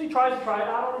successful. So he tries to try it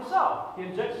out on himself. He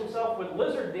injects himself with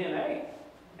lizard DNA,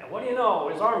 and what do you know?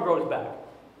 His arm grows back.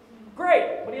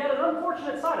 Great, but he had an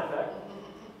unfortunate side effect.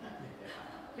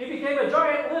 He became a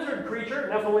giant lizard creature,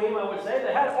 Nephilim I would say,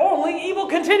 that had only evil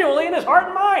continually in his heart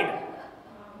and mind.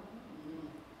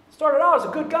 Started out as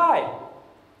a good guy,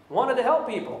 wanted to help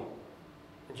people.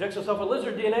 Injects himself with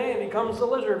lizard DNA and becomes the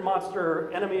lizard monster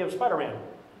enemy of Spider-Man.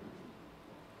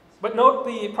 But note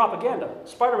the propaganda.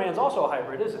 Spider-Man's also a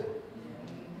hybrid, isn't he?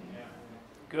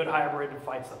 Good hybrid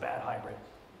fights the bad hybrid.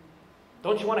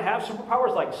 Don't you want to have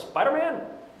superpowers like Spider-Man?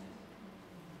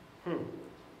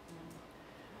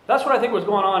 That's what I think was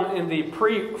going on in the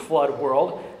pre-flood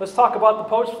world. Let's talk about the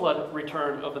post-flood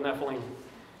return of the Nephilim.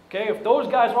 Okay, if those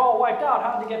guys are all wiped out,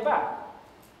 how did they get back?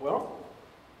 Well,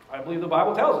 I believe the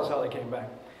Bible tells us how they came back.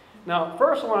 Now,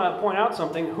 first I want to point out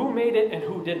something. Who made it and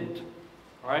who didn't?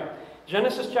 All right?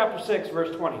 Genesis chapter 6,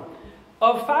 verse 20.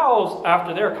 Of fowls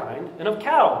after their kind, and of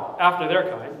cattle after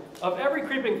their kind, of every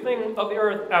creeping thing of the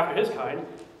earth after his kind,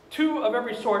 2 of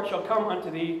every sort shall come unto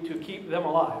thee to keep them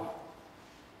alive.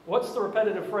 What's the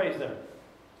repetitive phrase there?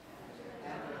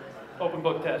 Open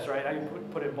book test, right? I can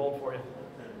put it in bold for you.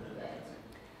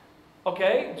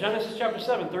 Okay, Genesis chapter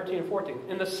 7, 13 and 14.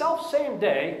 In the self-same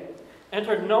day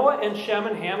entered Noah and Shem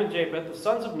and Ham and Japheth, the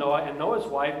sons of Noah, and Noah's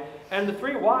wife, and the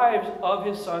 3 wives of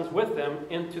his sons with them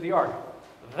into the ark.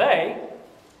 They,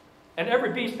 and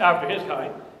every beast after his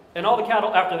kind, and all the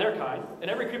cattle after their kind,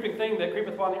 and every creeping thing that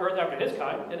creepeth upon the earth after his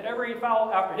kind, and every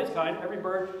fowl after his kind, every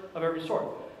bird of every sort.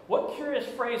 What curious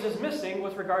phrase is missing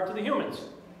with regard to the humans?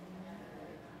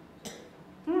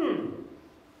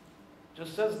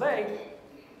 Just says they.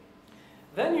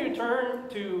 Then you turn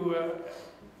to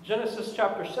Genesis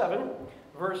chapter 7,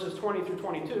 verses 20 through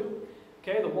 22.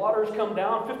 Okay, the waters come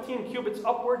down, 15 cubits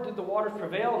upward did the waters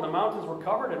prevail, and the mountains were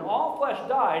covered, and all flesh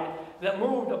died that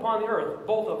moved upon the earth,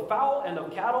 both of fowl and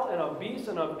of cattle and of beasts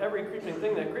and of every creeping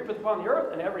thing that creepeth upon the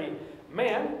earth, and every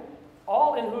man,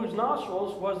 all in whose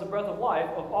nostrils was the breath of life,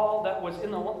 of all that was in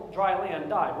the dry land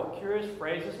died. What curious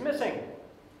phrase is missing?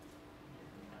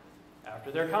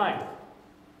 After their kind.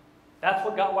 That's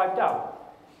what got wiped out.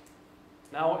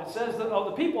 Now, it says that of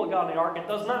the people that got on the ark, it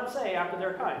does not say after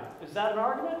their kind. Is that an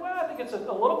argument? Well, I think it's a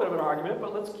little bit of an argument,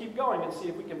 but let's keep going and see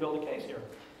if we can build a case here.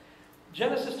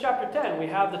 Genesis chapter 10, we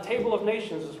have the table of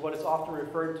nations is what it's often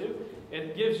referred to.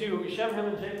 It gives you Shem, Ham,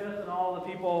 and Japheth and all the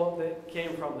people that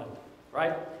came from them,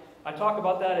 right? I talk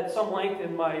about that at some length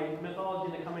in my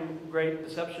Mythology and the Coming Great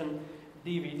Deception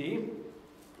DVD.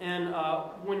 And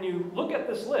when you look at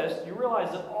this list, you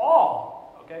realize that all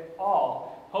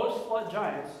post-flood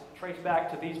giants trace back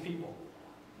to these people.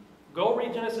 Go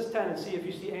read Genesis 10 and see if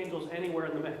you see angels anywhere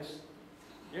in the mix.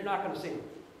 You're not going to see them.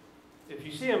 If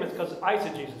you see them, it's because of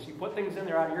eisegesis. You put things in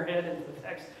there out of your head into the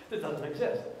text that doesn't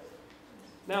exist.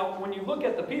 Now, when you look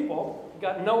at the people, you've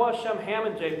got Noah, Shem, Ham,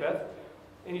 and Japheth,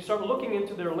 and you start looking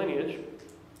into their lineage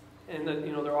and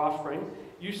their offspring,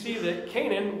 you see that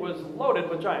Canaan was loaded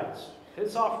with giants.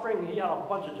 His offspring, he had a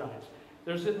bunch of giants.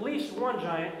 There's at least one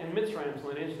giant in Mitzrayim's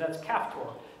lineage, that's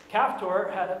Caphtor. Caphtor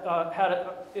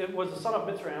was the son of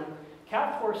Mitzrayim.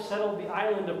 Caphtor settled the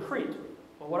island of Crete.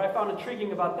 But what I found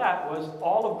intriguing about that was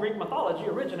all of Greek mythology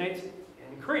originates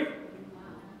in Crete.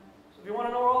 So if you want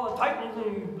to know where all the Titans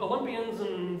and Olympians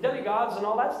and demigods and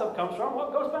all that stuff comes from,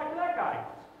 what goes back to that guy?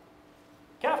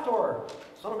 Caphtor,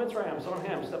 son of Mitzrayim, son of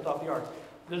Ham, stepped off the ark.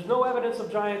 There's no evidence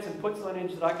of giants in Put's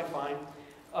lineage that I could find.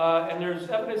 And there's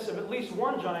evidence of at least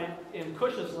one giant in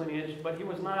Cush's lineage, but he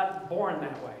was not born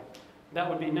that way. That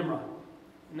would be Nimrod.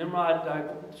 Nimrod, I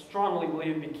strongly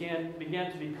believe,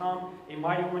 began to become a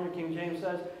mighty one, King James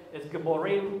says. It's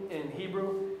Geborim in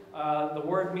Hebrew. The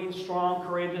word means strong,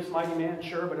 courageous, mighty man,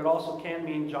 sure, but it also can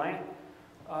mean giant.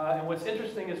 And what's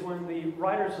interesting is when the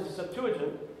writers of the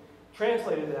Septuagint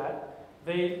translated that,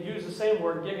 they use the same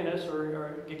word, gigantus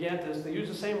or gigantus. They use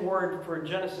the same word for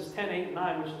Genesis 10, 8, and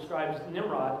 9, which describes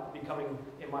Nimrod becoming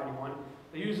a mighty one.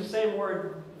 They use the same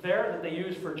word there that they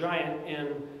use for giant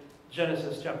in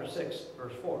Genesis chapter 6,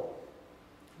 verse 4.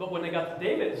 But when they got to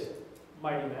David's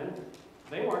mighty men,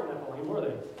 they weren't Nephilim, were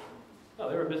they? No,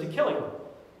 they were busy killing them.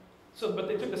 But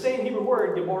they took the same Hebrew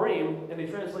word, Geborim, and they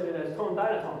translated it as Ton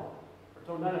Dynaton, or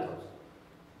Ton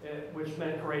Dynatos, which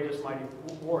meant courageous, mighty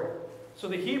warrior. So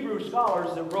the Hebrew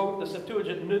scholars that wrote the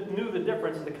Septuagint knew the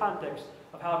difference in the context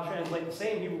of how to translate the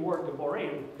same Hebrew word,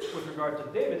 Geborim, with regard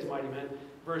to David's mighty men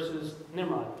versus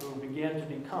Nimrod, who began to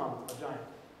become a giant.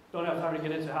 Don't have time to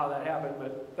get into how that happened,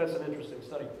 but that's an interesting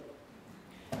study.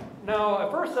 Now, at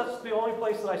first, that's the only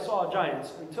place that I saw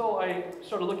giants, until I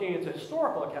started looking into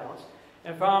historical accounts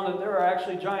and found that there are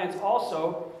actually giants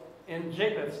also in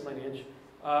Japheth's lineage.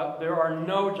 There are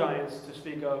no giants to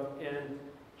speak of in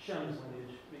Shem's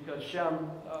lineage, because Shem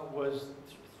was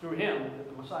through him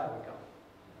that the Messiah would come.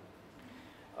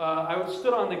 I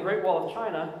stood on the Great Wall of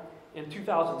China in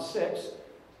 2006,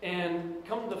 and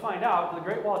come to find out, the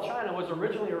Great Wall of China was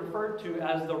originally referred to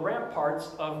as the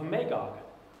ramparts of Magog.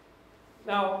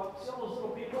 Now, see all those little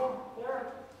people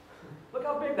there? Look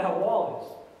how big that wall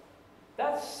is.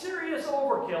 That's serious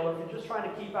overkill if you're just trying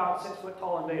to keep out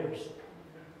 6-foot-tall invaders.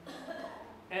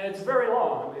 And it's very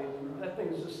long. I mean, that thing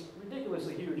is just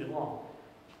ridiculously huge and long.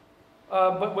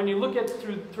 But when you look at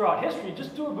throughout history,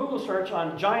 just do a Google search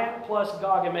on giant plus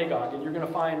Gog and Magog, and you're going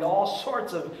to find all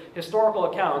sorts of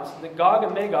historical accounts that Gog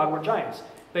and Magog were giants.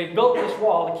 They built this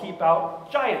wall to keep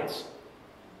out giants,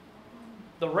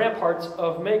 the ramparts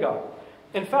of Magog.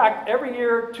 In fact, every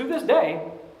year to this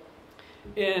day,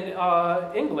 in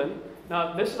England,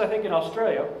 now this is I think in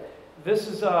Australia, this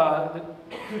is the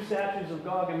two statues of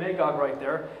Gog and Magog right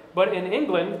there. But in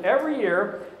England, every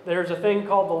year, there's a thing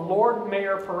called the Lord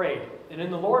Mayor Parade. And in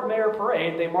the Lord Mayor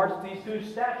Parade, they march these two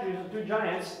statues of two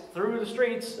giants through the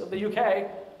streets of the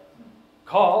UK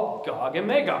called Gog and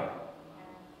Magog.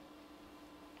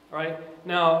 All right?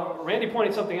 Now, Randy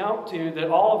pointed something out to you, that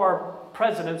all of our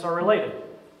presidents are related.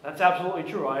 That's absolutely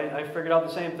true. I figured out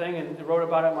the same thing and wrote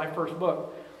about it in my first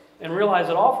book, and realized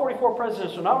that all 44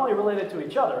 presidents are not only related to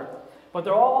each other, but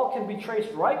they all can be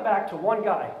traced right back to one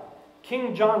guy,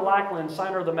 King John Lackland,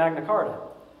 signer of the Magna Carta,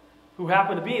 who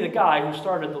happened to be the guy who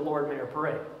started the Lord Mayor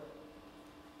Parade.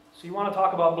 So you want to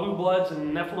talk about blue bloods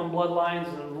and Nephilim bloodlines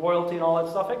and royalty and all that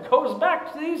stuff, it goes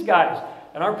back to these guys.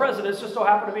 And our presidents just so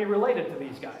happen to be related to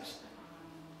these guys.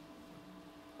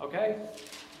 Okay?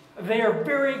 They are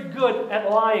very good at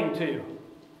lying to you.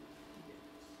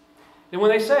 And when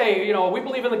they say, you know, we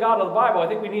believe in the God of the Bible, I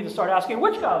think we need to start asking,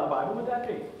 which God of the Bible would that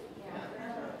be?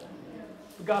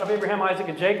 The God of Abraham, Isaac,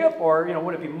 and Jacob? Or, you know,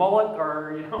 would it be Moloch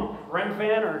or, you know,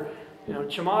 Remphan or, you know,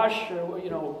 Chemosh or, you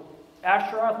know,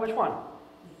 Ashtaroth? Which one?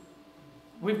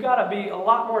 We've got to be a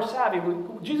lot more savvy.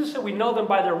 Jesus said we know them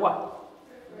by their what?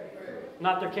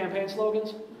 Not their campaign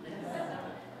slogans?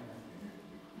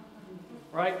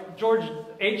 Right? George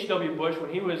H.W. Bush,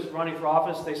 when he was running for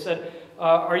office, they said,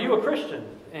 are you a Christian?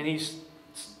 And he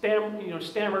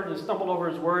stammered and stumbled over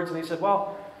his words, and he said,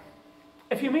 well,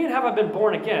 if you mean have I been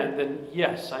born again, then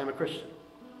yes, I am a Christian.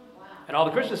 Wow. And all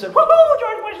the Christians said, woohoo,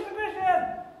 George Bush is a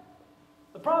Christian!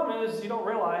 The problem is you don't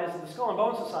realize that the Skull and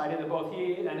Bones Society, that both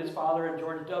he and his father and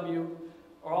George W.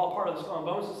 are all part of the Skull and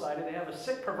Bones Society, they have a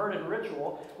sick, perverted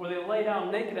ritual where they lay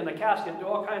down naked in a casket, do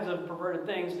all kinds of perverted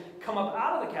things, come up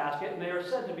out of the casket, and they are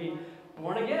said to be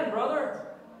born again, brother, ...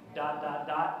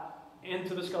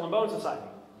 into the Skull and Bones Society.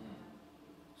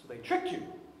 So they tricked you.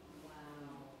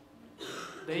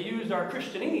 They used our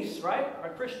Christianese, right? Our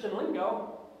Christian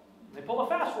lingo. And they pulled a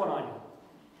fast one on you.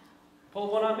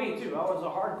 Pulled one on me, too. I was a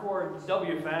hardcore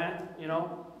W fan, you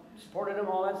know. Supported him,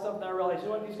 all that stuff. Then I realized, you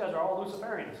know what? These guys are all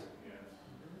Luciferians.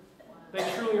 They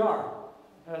truly are.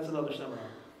 That's another seminar.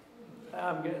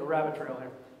 I'm getting a rabbit trail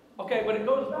here. Okay, but it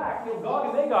goes back. You know,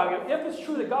 Gog and Magog. If it's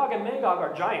true that Gog and Magog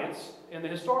are giants, and the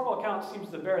historical account seems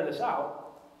to bear this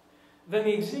out, then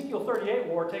the Ezekiel 38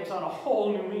 war takes on a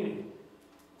whole new meaning.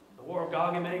 The war of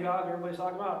Gog and Magog, everybody's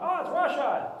talking about, oh, it's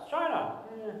Russia, it's China.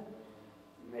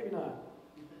 Maybe not.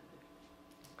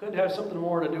 Could have something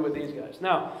more to do with these guys.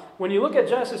 Now, when you look at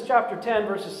Genesis chapter 10,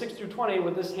 verses 6 through 20,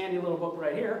 with this handy little book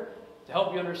right here, to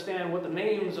help you understand what the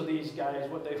names of these guys,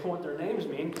 what their names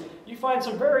mean, you find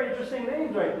some very interesting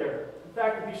names right there. In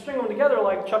fact, if you string them together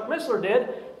like Chuck Missler did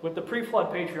with the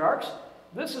pre-flood patriarchs,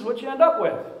 this is what you end up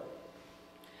with.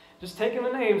 Just taking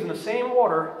the names in the same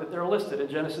order that they're listed in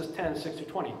Genesis 10, 6 through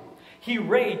 20. He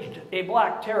raged, a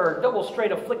black terror, double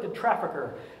straight afflicted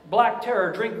trafficker. Black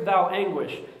terror, drink thou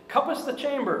anguish. Compass the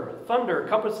chamber, thunder,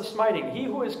 compass the smiting. He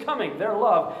who is coming, their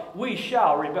love, we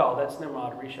shall rebel. That's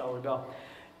Nimrod, we shall rebel.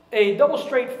 A double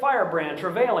straight firebrand,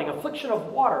 travailing, affliction of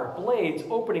water, blades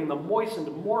opening the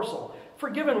moistened morsel.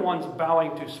 Forgiven ones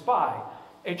bowing to spy.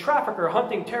 A trafficker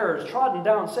hunting terrors, trodden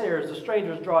down sayers, the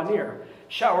strangers draw near.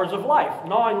 Showers of life,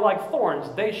 gnawing like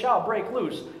thorns, they shall break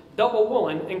loose. Double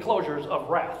woolen enclosures of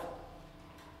wrath.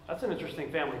 That's an interesting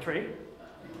family tree.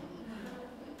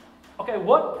 Okay,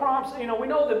 what prompts, we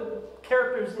know that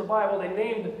characters in the Bible, they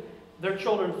named their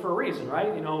children for a reason, right?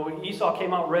 Esau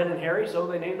came out red and hairy, so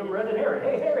they named him Red and Hairy.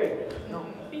 Hey, Harry!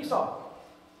 Esau.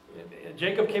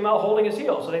 Jacob came out holding his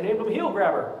heel, so they named him Heel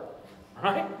Grabber.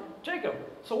 Right? Jacob.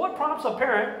 So what prompts a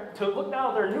parent to look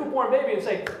down at their newborn baby and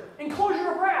say,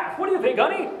 enclosure of wrath? What do you think,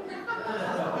 honey?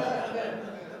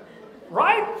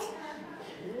 Right?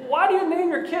 Why do you name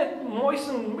your kid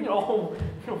Moisten,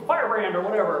 Firebrand or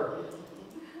whatever?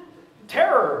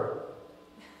 Terror.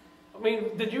 I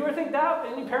mean, did you ever think that?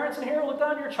 Any parents in here look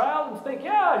down at your child and think,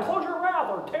 yeah, enclosure of wrath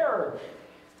or terror?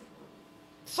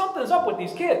 Something's up with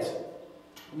these kids.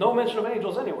 No mention of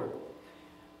angels anywhere.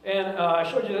 And I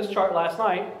showed you this chart last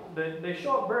night. They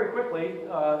show up very quickly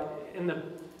in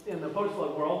the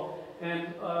post-flood world.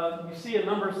 And you see in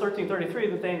Numbers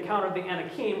 13:33 that they encountered the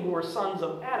Anakim, who were sons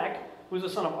of Anak, who was the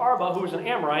son of Arba, who was an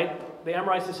Amorite. The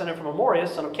Amorites descended from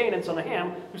Amorius, son of Canaan, son of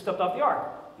Ham, who stepped off the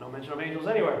ark. No mention of angels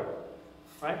anywhere.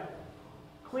 Right?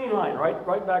 Clean line,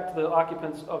 right back to the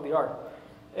occupants of the ark.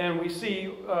 And we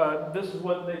see this is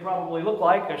what they probably look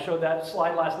like. I showed that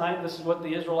slide last night. This is what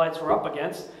the Israelites were up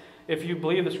against. If you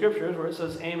believe the scriptures, where it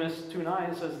says Amos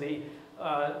 2:9, it says the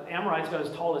Amorites got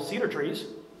as tall as cedar trees.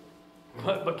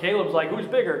 But Caleb's like, who's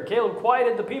bigger? Caleb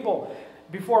quieted the people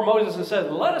before Moses and said,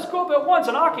 let us go up at once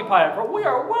and occupy it, for we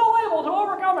are well able to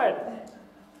overcome it.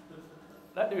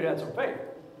 That dude had some faith.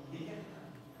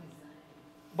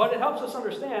 But it helps us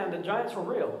understand that giants were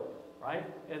real, right?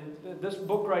 And this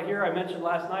book right here I mentioned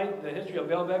last night, The History of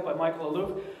Baalbek by Michael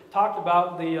Aloof, talked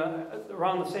about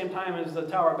around the same time as the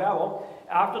Tower of Babel.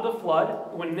 After the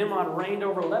flood, when Nimrod reigned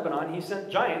over Lebanon, he sent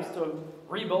giants to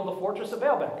rebuild the fortress of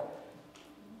Baalbek.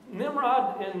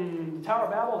 Nimrod in the Tower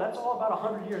of Babel, that's all about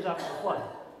 100 years after the flood.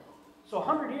 So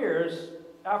 100 years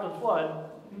after the flood,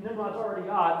 Nimrod's already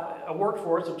got a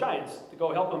workforce of giants to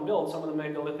go help him build some of the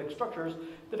megalithic structures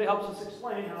that helps us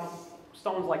explain how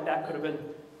stones like that could have been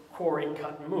quarried,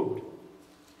 cut, and moved,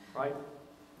 right?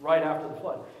 Right after the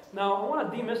flood. Now, I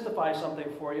want to demystify something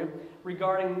for you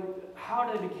regarding how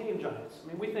they became giants. I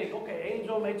mean, we think, okay,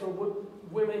 angel made the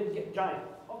women get giant.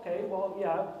 Okay, well,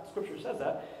 yeah, Scripture says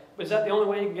that. But is that the only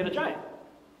way you can get a giant?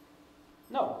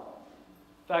 No.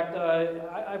 In fact,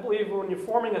 I believe when you're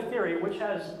forming a theory, which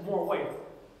has more weight?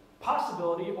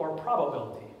 Possibility or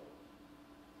probability?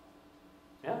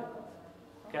 Yeah?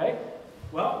 Okay.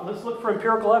 Well, let's look for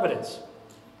empirical evidence.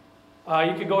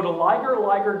 You could go to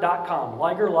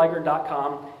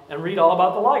ligerliger.com, and read all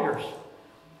about the ligers.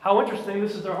 How interesting,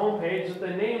 this is their homepage, that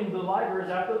they named the ligers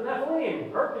after the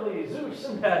Nephilim, Hercules, Zeus,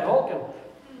 Sinbad, Vulcan.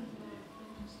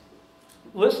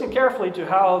 Listen carefully to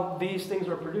how these things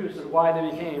were produced and why they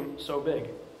became so big.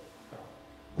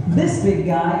 This big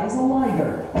guy is a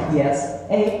liger. Yes,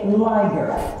 a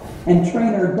liger. And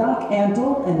trainer Doug Hamp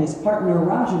and his partner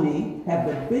Rajani have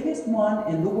the biggest one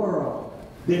in the world.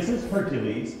 This is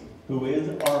Hercules, who is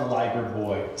our liger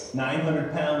boy.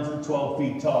 900 pounds and 12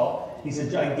 feet tall. He's a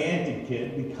gigantic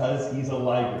kid because he's a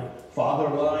liger. Father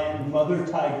lion, mother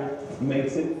tiger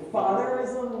makes it... Father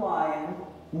is a lion,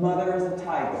 mother is a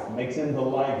tiger. Makes him the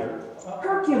liger.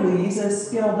 Hercules is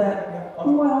skilled at,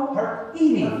 well,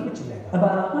 eating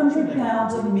about 100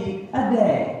 pounds of meat a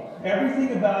day.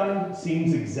 Everything about him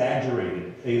seems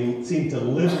exaggerated. They seem to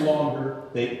live longer.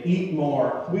 They eat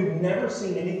more. We've never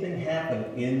seen anything happen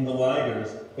in the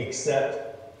ligers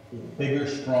except bigger,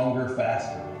 stronger,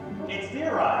 faster. It's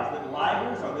theorized that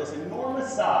ligers are this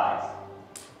enormous size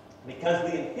because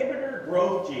the inhibitor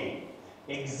growth gene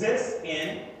exists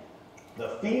in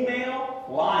the female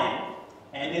lion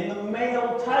and in the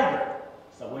male tiger.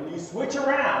 So when you switch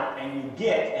around and you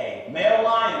get a male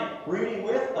lion breeding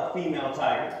with a female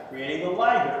tiger, creating a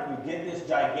liger, you get this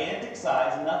gigantic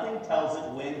size. Nothing tells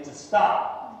it when to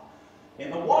stop. In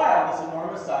the wild, this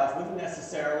enormous size wouldn't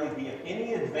necessarily be of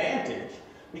any advantage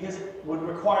because it would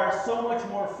require so much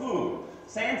more food.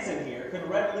 Samson here could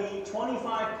readily eat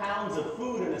 25 pounds of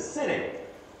food in a sitting,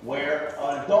 where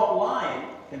an adult lion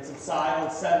can subside on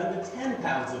 7 to 10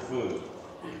 pounds of food.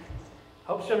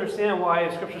 Helps you understand why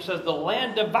Scripture says the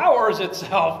land devours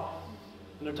itself.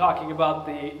 And they're talking about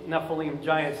the Nephilim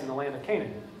giants in the land of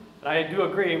Canaan. And I do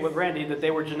agree with Randy that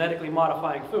they were genetically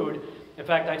modifying food. In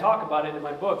fact, I talk about it in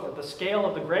my book, that the scale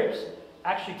of the grapes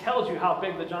actually tells you how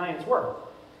big the giants were.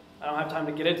 I don't have time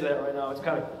to get into that right now. It's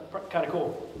kind of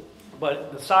cool.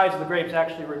 But the size of the grapes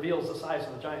actually reveals the size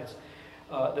of the giants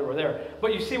that were there.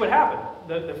 But you see what happened.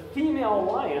 The female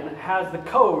lion has the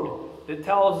code that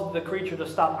tells the creature to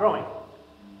stop growing.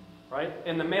 Right?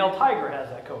 And the male tiger has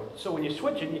that code. So when you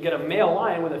switch it, you get a male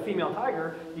lion with a female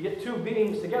tiger, you get two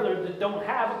beings together that don't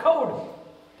have a code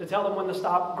to tell them when to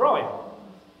stop growing.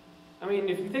 I mean,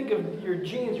 if you think of your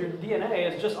genes, your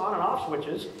DNA as just on and off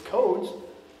switches, codes,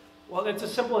 well, it's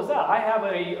as simple as that. I have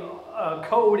a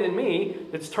code in me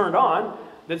that's turned on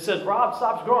that says Rob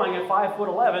stops growing at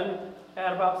 5'11"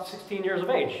 at about 16 years of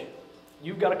age.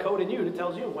 You've got a code in you that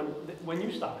tells you when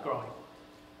you stop growing.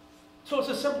 So it's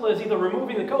as simple as either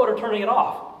removing the code or turning it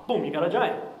off. Boom, you got a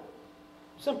giant.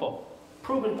 Simple.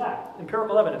 Proven fact.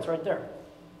 Empirical evidence right there.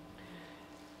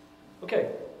 Okay.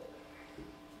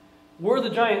 Were the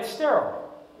giants sterile?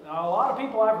 Now, a lot of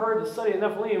people I've heard that study the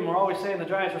Nephilim are always saying the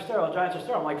giants are sterile, the giants are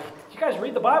sterile. I'm like, you guys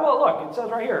read the Bible? Look, it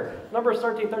says right here, Numbers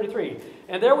 13:33.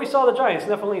 And there we saw the giants,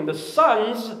 Nephilim, the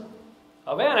sons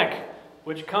of Anak,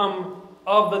 which come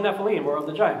of the Nephilim, or of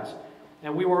the giants.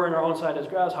 And we were in our own sight as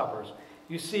grasshoppers.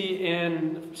 You see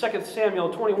in 2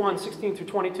 Samuel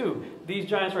 21:16-22, these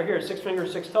giants right here, 6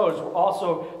 fingers, 6 toes, were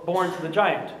also born to the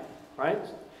giant, right?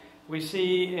 We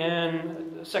see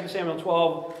in 2 Samuel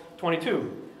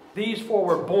 12:22, these 4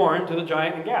 were born to the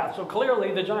giant in Gath. So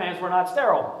clearly the giants were not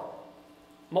sterile.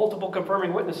 Multiple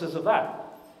confirming witnesses of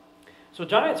that. So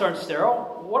giants aren't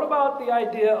sterile. What about the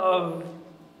idea of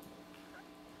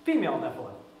female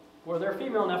Nephilim? Were there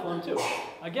female Nephilim too?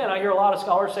 Again, I hear a lot of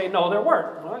scholars say, no, there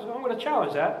weren't. Well, I'm going to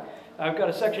challenge that. I've got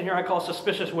a section here I call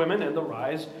Suspicious Women and the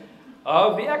Rise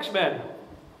of the X-Men.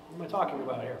 What am I talking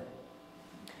about here?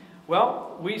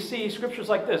 Well, we see scriptures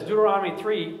like this, Deuteronomy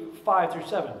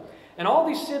 3:5-7. And all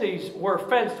these cities were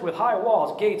fenced with high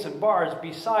walls, gates, and bars,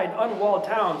 beside unwalled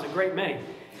towns, a great many.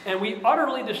 And we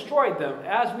utterly destroyed them,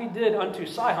 as we did unto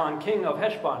Sihon, king of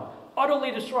Heshbon, utterly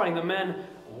destroying the men,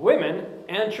 women,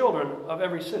 and children of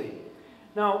every city.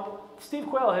 Now, Steve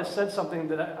Quayle has said something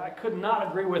that I could not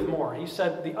agree with more. He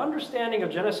said, the understanding of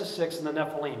Genesis 6 and the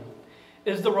Nephilim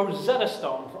is the Rosetta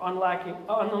Stone for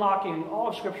unlocking all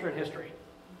of Scripture and history.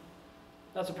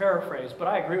 That's a paraphrase, but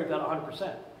I agree with that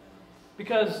 100%.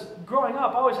 Because growing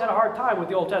up, I always had a hard time with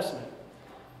the Old Testament.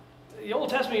 The Old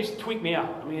Testament used to tweak me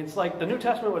out. I mean, it's like the New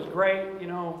Testament was great,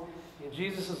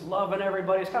 Jesus is loving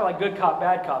everybody. It's kind of like good cop,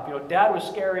 bad cop. Dad was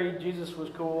scary, Jesus was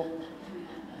cool.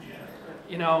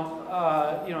 He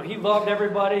loved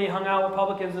everybody, hung out with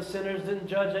publicans and sinners, didn't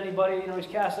judge anybody. He's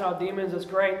casting out demons, that's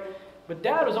great. But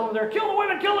Dad was over there, kill the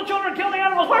women, kill the children, kill the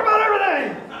animals, what about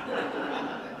everything?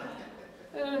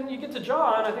 And you get to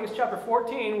John, I think it's chapter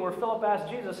 14, where Philip asked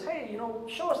Jesus, hey,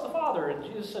 show us the Father. And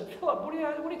Jesus said, Philip, what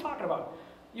are you talking about?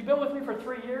 You've been with me for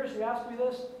 3 years, you asked me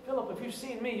this? Philip, if you've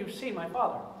seen me, you've seen my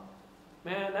Father.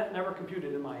 Man, that never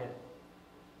computed in my head.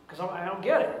 Because I don't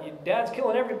get it. Dad's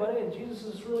killing everybody, and Jesus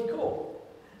is really cool.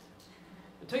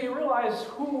 Until you realize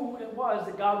who it was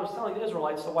that God was telling the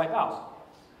Israelites to wipe out.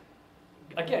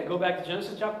 Again, go back to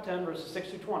Genesis chapter 10, verses 6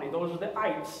 through 20. Those are the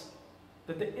ites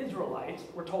that the Israelites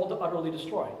were told to utterly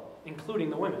destroy,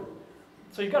 including the women.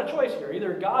 So you've got a choice here.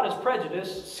 Either God is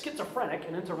prejudiced, schizophrenic,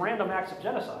 and into random acts of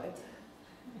genocide,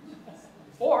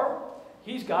 or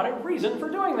he's got a reason for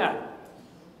doing that.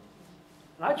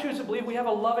 And I choose to believe we have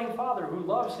a loving Father who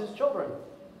loves his children.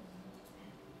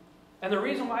 And the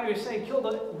reason why he was saying kill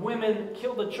the women,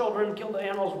 kill the children, kill the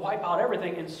animals, wipe out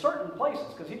everything in certain places,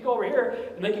 because he'd go over here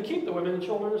and they could keep the women and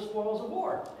children as spoils of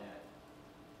war.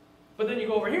 But then you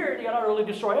go over here and you got to utterly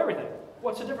destroy everything.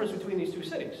 What's the difference between these two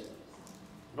cities?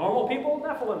 Normal people,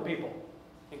 Nephilim people,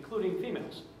 including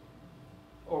females.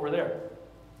 Over there.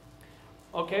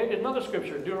 Okay, there's another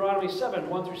scripture, Deuteronomy 7,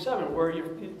 1 through 7, where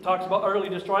it talks about utterly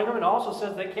destroying them, and also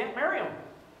says they can't marry them.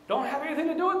 Don't have anything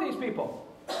to do with these people.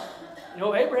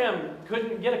 Abraham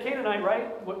couldn't get a Canaanite,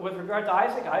 right? With regard to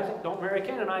Isaac. Isaac, don't marry a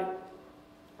Canaanite.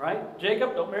 Right?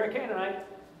 Jacob, don't marry a Canaanite.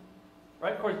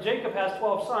 Right? Of course, Jacob has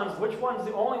 12 sons. Which one's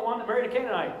the only one that married a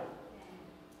Canaanite?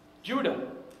 Judah.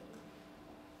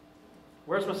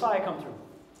 Where's Messiah come through?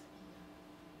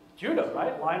 Judah,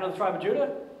 right? Lion of the tribe of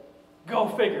Judah. Go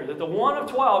figure that the one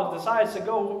of 12 that decides to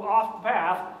go off the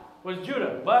path was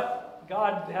Judah. But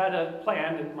God had a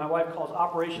plan that my wife calls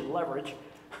Operation Leverage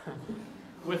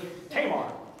with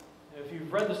Tamar. If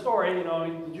you've read the story,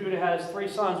 Judah has 3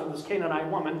 sons with this Canaanite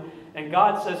woman, and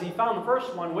God says he found the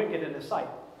first one wicked in his sight.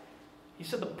 He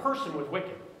said the person was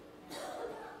wicked.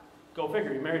 Go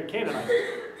figure, he married a Canaanite.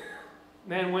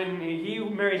 Then when he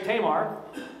married Tamar,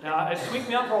 now it tweaked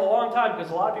me out for a long time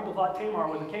because a lot of people thought Tamar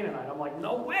was a Canaanite. I'm like,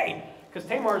 no way, because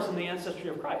Tamar is in the ancestry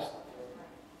of Christ.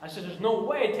 I said, there's no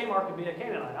way Tamar could be a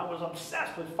Canaanite. I was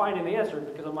obsessed with finding the answer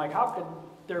because I'm like, how could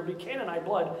there be Canaanite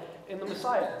blood in the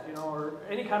Messiah, or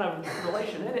any kind of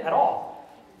relation in it at all?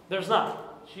 There's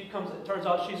not. It turns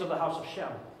out she's of the house of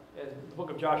Shem. And the book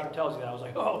of Joshua tells you that. I was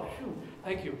like, oh, shoot,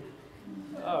 thank you.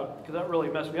 Because that really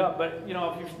messed me up. But, if you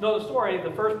know the story,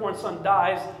 the firstborn son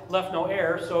dies, left no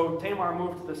heir, so Tamar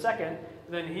moved to the second.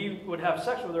 Then he would have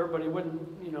sex with her, but he wouldn't,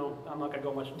 I'm not going to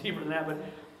go much deeper than that. But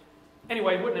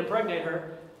anyway, he wouldn't impregnate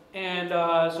her. And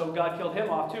so God killed him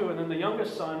off too. And then the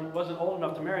youngest son wasn't old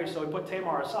enough to marry, so he put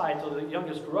Tamar aside so the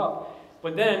youngest grew up.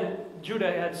 But then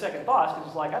Judah had second thoughts because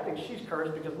he's like, I think she's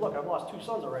cursed because, look, I've lost 2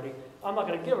 sons already. I'm not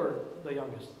going to give her the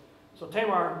youngest. So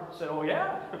Tamar said, oh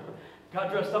yeah?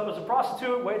 God dressed up as a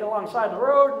prostitute, waited alongside the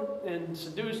road, and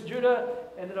seduced Judah,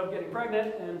 ended up getting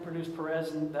pregnant, and produced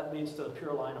Perez, and that leads to the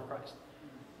pure line of Christ.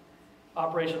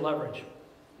 Operation Leverage.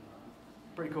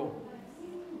 Pretty cool.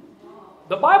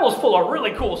 The Bible's full of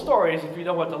really cool stories if you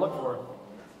know what to look for.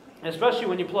 Especially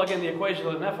when you plug in the equation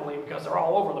of the Nephilim, because they're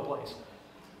all over the place.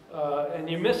 And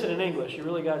you miss it in English. You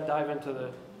really got to dive into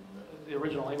the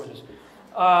original languages.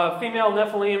 Female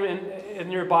Nephilim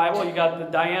in your Bible. You got the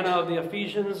Diana of the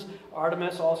Ephesians,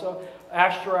 Artemis also.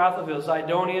 Ashtaroth of the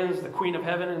Zidonians, the Queen of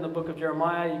Heaven in the book of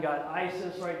Jeremiah. You got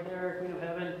Isis right there, Queen of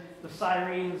Heaven. The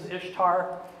Sirens,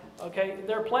 Ishtar. Okay,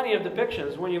 there are plenty of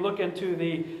depictions. When you look into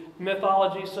the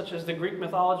mythology, such as the Greek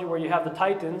mythology, where you have the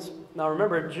Titans. Now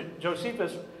remember,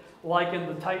 Josephus likened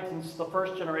the Titans, the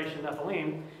first generation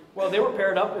Nephilim. Well, they were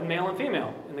paired up in male and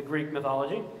female in the Greek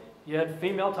mythology. You had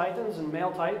female Titans and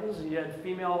male Titans, and you had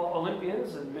female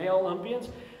Olympians and male Olympians.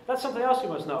 That's something else you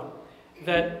must know.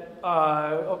 That,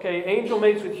 angel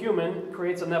mates with human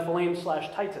creates a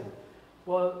Nephilim/Titan.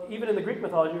 Well, even in the Greek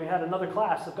mythology, we had another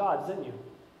class of gods, didn't you?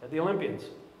 The Olympians,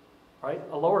 right?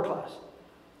 A lower class.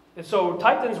 And so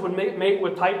Titans would mate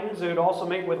with Titans. They would also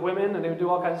mate with women, and they would do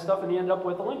all kinds of stuff, and you end up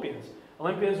with Olympians.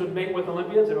 Olympians would mate with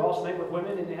Olympians. They would also mate with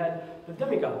women, and they had the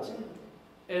demigods.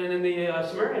 And in the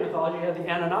Sumerian mythology, you had the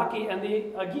Anunnaki and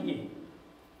the Agigi.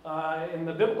 In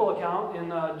the biblical account, in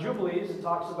Jubilees, it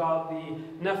talks about the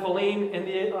Nephilim and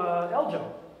the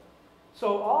Eljo.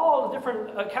 So all the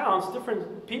different accounts,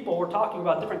 different people were talking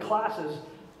about different classes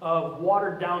of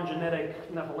watered-down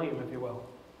genetic Nephilim, if you will,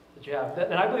 that you have.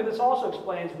 And I believe this also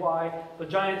explains why the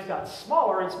giants got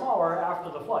smaller and smaller after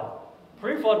the flood.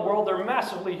 Pre-flood world, they're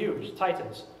massively huge,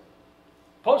 titans.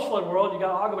 Post-flood world, you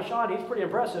got Og of Bashan, he's pretty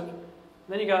impressive.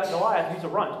 Then you got Goliath, he's a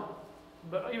runt.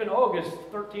 But even Og is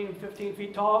 13, 15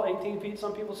 feet tall, 18 feet,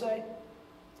 some people say.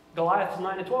 Goliath is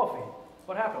 9 to 12 feet.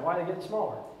 What happened? Why are they getting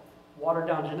smaller? Watered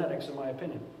down genetics, in my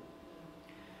opinion,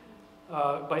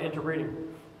 by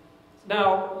interbreeding.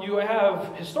 Now, you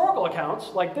have historical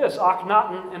accounts like this,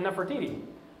 Akhenaten and Nefertiti.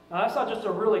 Now, that's not just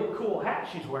a really cool hat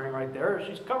she's wearing right there.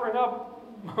 She's covering up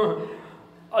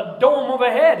a dome of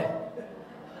a head.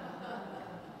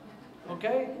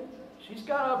 Okay? She's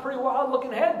got a pretty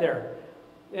wild-looking head there.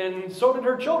 And so did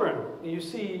her children. You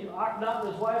see Akhenaten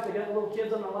and his wife, they got little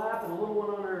kids on their lap and a little one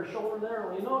on their shoulder there.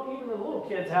 Well, you know, even the little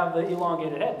kids have the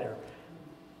elongated head there.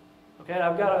 Okay,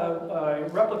 I've got a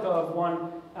replica of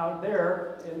one out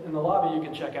there in the lobby you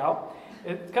can check out.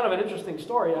 It's kind of an interesting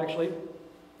story, actually.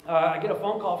 I get a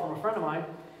phone call from a friend of mine.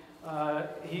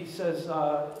 He says,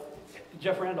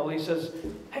 Jeff Randall, he says,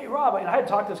 hey, Rob, I had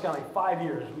talked to this guy like 5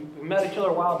 years. We met each other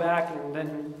a while back and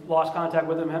then lost contact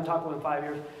with him. I haven't talked with him in 5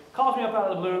 years. Calls me up out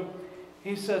of the blue.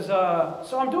 He says,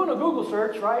 so I'm doing a Google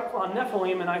search, right, on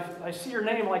Nephilim, and I see your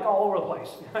name like all over the place.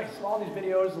 I saw all these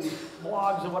videos and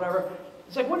blogs and whatever.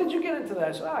 It's like, when did you get into that?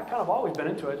 I said, I've kind of always been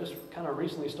into it. Just kind of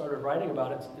recently started writing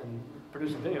about it and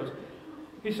producing videos.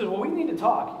 He said, well, we need to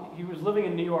talk. He was living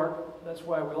in New York. That's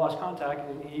why we lost contact.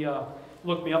 And he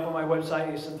looked me up on my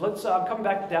website. He said, I'm coming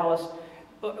back to Dallas.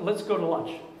 Let's go to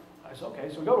lunch. I said, okay.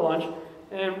 So we go to lunch.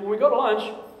 And when we go to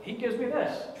lunch, he gives me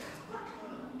this.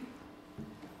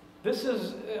 This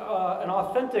is an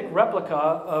authentic replica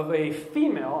of a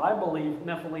female, I believe,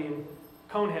 Nephilim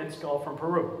conehead skull from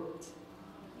Peru.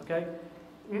 Okay?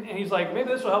 And he's like, maybe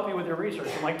this will help you with your research.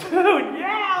 I'm like, dude,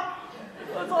 yeah!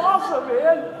 That's awesome,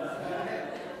 man!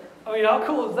 I mean, how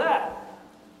cool is that?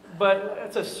 But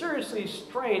it's a seriously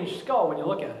strange skull when you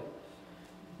look at it.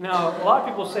 Now, a lot of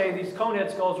people say these conehead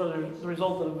skulls are the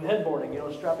result of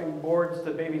headboarding, strapping boards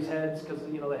to babies' heads because,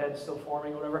 the head's still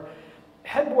forming or whatever.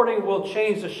 Headboarding will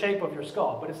change the shape of your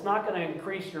skull, but it's not going to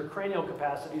increase your cranial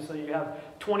capacity so you have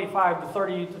 25 to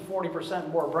 30 to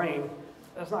 40% more brain.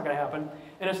 That's not going to happen.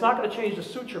 And it's not going to change the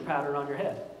suture pattern on your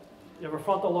head. You have a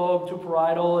frontal lobe, two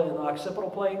parietal, and an occipital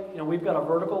plate. We've got a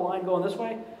vertical line going this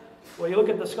way. Well, you look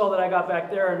at the skull that I got back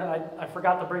there, and I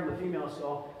forgot to bring the female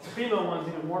skull. The female one's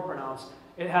even more pronounced.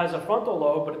 It has a frontal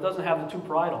lobe, but it doesn't have the two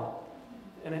parietal.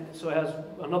 So it has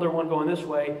another one going this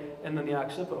way, and then the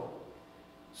occipital.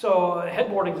 So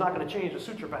headboarding is not going to change the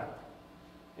suture pattern.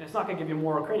 And it's not going to give you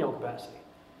more cranial capacity.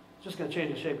 It's just going to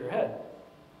change the shape of your head.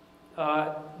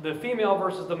 The female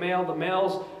versus the male. The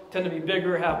males tend to be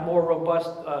bigger, have more robust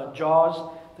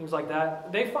jaws, things like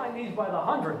that. They find these by the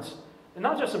hundreds. And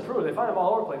not just in Peru. They find them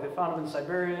all over the place. They found them in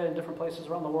Siberia and different places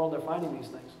around the world. They're finding these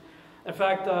things. In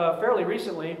fact, fairly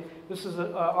recently, this is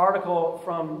an article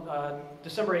from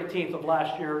December 18th of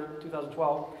last year,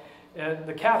 2012.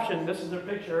 The caption, this is their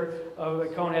picture of a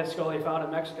conehead skull they found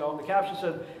in Mexico. The caption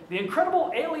said, the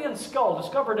incredible alien skull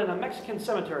discovered in a Mexican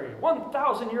cemetery,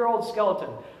 1,000-year-old skeleton.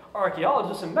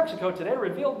 Archaeologists in Mexico today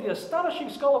revealed the astonishing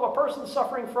skull of a person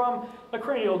suffering from a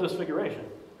cranial disfiguration.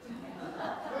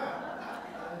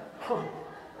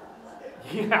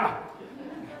 Yeah,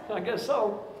 I guess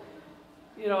so.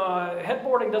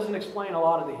 Headboarding doesn't explain a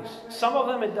lot of these. Some of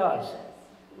them it does.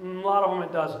 A lot of them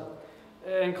it doesn't,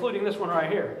 including this one right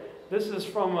here. This is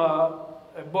from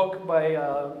a book by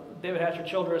David Hatcher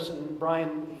Childress and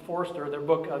Brian Forster, their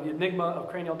book, The Enigma of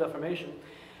Cranial Deformation.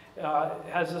 It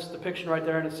has this depiction right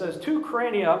there, and it says, 2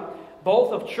 crania,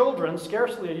 both of children,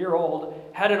 scarcely a year old,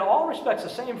 had in all respects the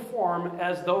same form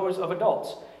as those of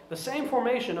adults. The same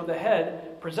formation of the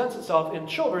head presents itself in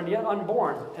children yet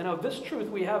unborn, and of this truth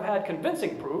we have had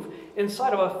convincing proof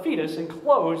inside of a fetus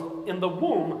enclosed in the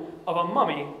womb of a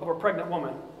mummy of a pregnant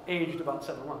woman, aged about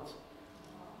 7 months.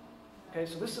 Okay,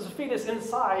 so this is a fetus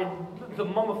inside the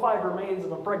mummified remains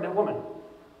of a pregnant woman,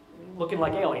 looking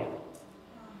like alien.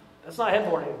 That's not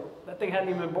headboarding. That thing hadn't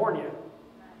even been born yet.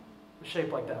 It's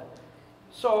shaped like that.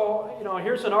 So,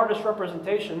 here's an artist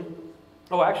representation.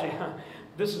 Oh, actually,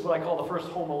 this is what I call the first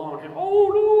Home Alone.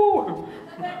 Oh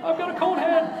no! I've got a cone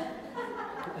head.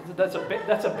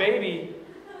 That's a baby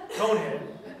cone head.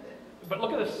 But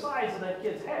look at the size of that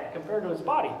kid's head compared to his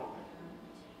body.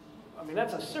 I mean,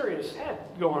 that's a serious head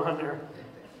going on there,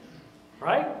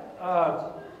 right?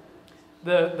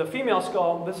 The female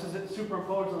skull. This is it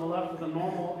superimposed on the left of the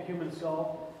normal human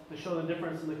skull. to show the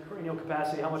difference in the cranial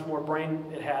capacity, how much more brain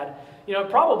it had. You know,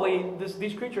 probably,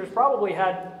 these creatures probably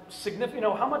had significant, you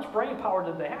know, how much brain power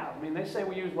did they have? I mean, they say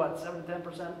we use, what, 7 to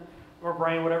 10% of our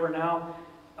brain, whatever now.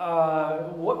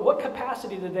 What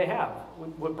capacity did they have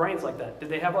with brains like that? Did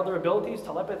they have other abilities,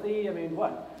 telepathy? I mean,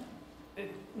 what?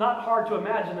 It's not hard to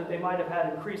imagine that they might have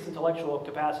had increased intellectual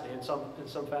capacity in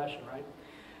some fashion, right?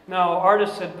 Now,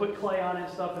 artists had put clay on it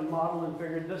and stuff and modeled and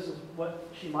figured this is what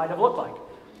she might have looked like.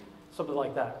 Something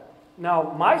like that.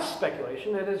 Now, my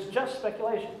speculation, it is just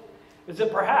speculation, is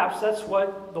that perhaps that's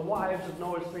what the wives of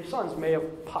Noah's 3 sons may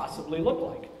have possibly looked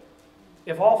like.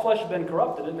 If all flesh had been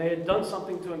corrupted and they had done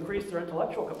something to increase their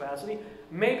intellectual capacity,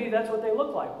 maybe that's what they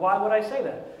looked like. Why would I say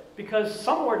that? Because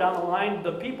somewhere down the line,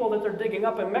 the people that they're digging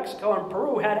up in Mexico and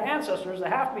Peru had ancestors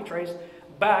that have to be traced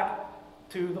back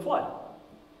to the flood.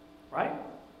 Right?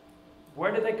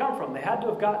 Where did they come from? They had to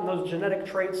have gotten those genetic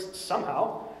traits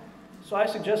somehow. So I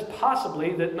suggest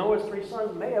possibly that Noah's 3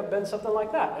 sons may have been something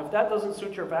like that. If that doesn't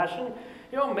suit your fashion,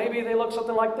 you know, maybe they look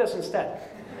something like this instead.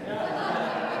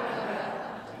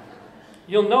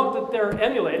 You'll note that they're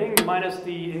emulating, minus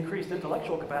the increased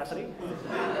intellectual capacity.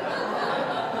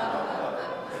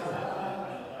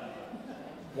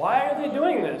 Why are they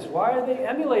doing this? Why are they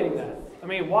emulating that? I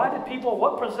mean,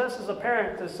 what possesses a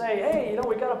parent to say, hey, you know,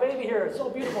 we got a baby here, it's so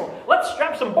beautiful, let's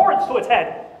strap some boards to its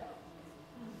head?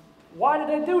 Why did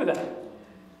they do that?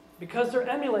 Because they're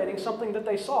emulating something that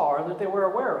they saw or that they were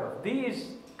aware of. These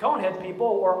Conehead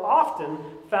people were often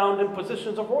found in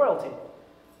positions of royalty.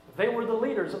 They were the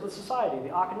leaders of the society,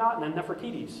 the Akhenaten and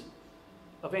Nefertitis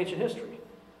of ancient history.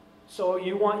 So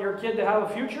you want your kid to have a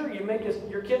future, you make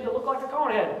your kid to look like a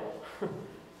Conehead.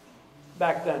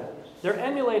 Back then. They're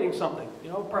emulating something. You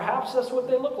know, perhaps that's what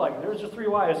they look like. There's the 3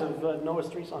 wives of Noah's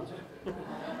 3 sons.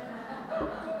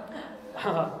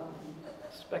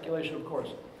 Speculation, of course.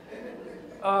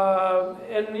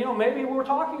 And, you know, maybe we're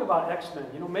talking about X-Men.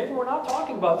 You know, maybe we're not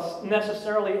talking about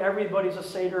necessarily everybody's a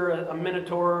satyr, a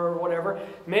minotaur, or whatever.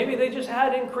 Maybe they just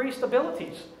had increased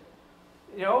abilities.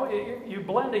 You know, you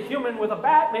blend a human with a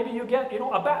bat, maybe you get, you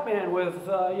know, a Batman with,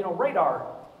 you know, radar.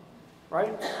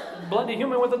 Right? Blend a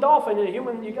human with a dolphin, and a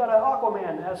human, you got an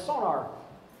Aquaman that has sonar.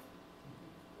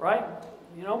 Right?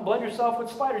 You know, blend yourself with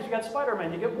spiders, you got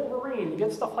Spider-Man, you get Wolverine, you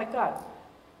get stuff like that.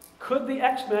 Could the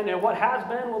X-Men, and what has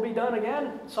been will be done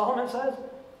again, Solomon says,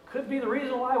 could be the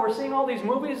reason why we're seeing all these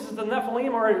movies is the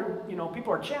Nephilim, or, you know,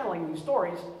 people are channeling these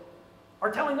stories, are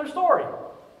telling their story.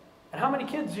 And how many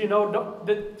kids, you know,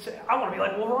 that say, I want to be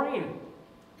like Wolverine.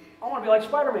 I want to be like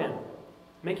Spider-Man.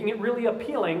 Making it really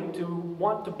appealing to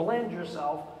want to blend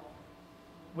yourself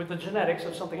with the genetics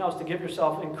of something else to give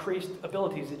yourself increased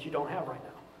abilities that you don't have right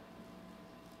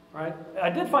now. Right?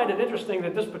 I did find it interesting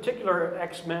that this particular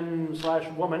X-Men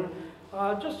 / woman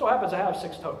just so happens to have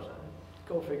 6 toes.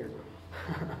 Go figure.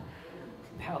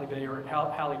 Halle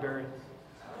Berry.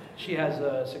 She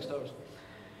has 6 toes.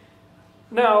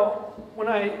 Now,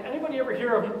 anybody ever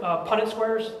hear of Punnett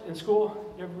squares in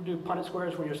school? You ever do Punnett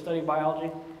squares when you're studying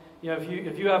biology? You know,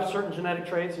 if you have certain genetic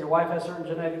traits, your wife has certain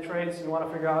genetic traits, and you want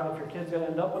to figure out if your kid's going to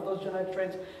end up with those genetic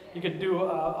traits, you could do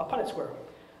a Punnett square.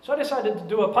 So I decided to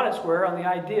do a Punnett square on the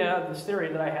idea of this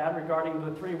theory that I had regarding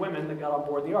the 3 women that got on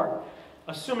board the ark.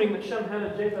 Assuming that Shem, Ham,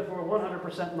 and Japheth were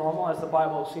 100% normal, as the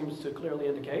Bible seems to clearly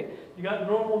indicate, you got a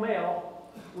normal male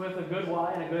with a good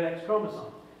Y and a good X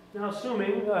chromosome. Now,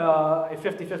 assuming a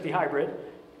 50-50 hybrid,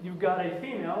 you've got a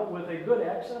female with a good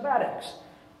X and a bad X.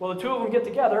 Well, the 2 of them get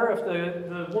together. If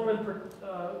the woman,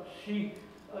 she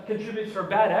contributes her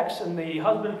bad X and the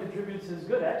husband contributes his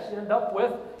good X, you end up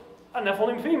with a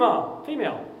Nephilim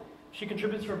female. She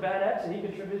contributes her bad X and he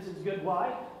contributes his good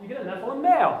Y. You get a Nephilim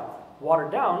male.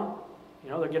 Watered down. You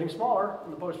know, they're getting smaller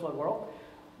in the post-flood world.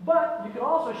 But you could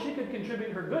also, she could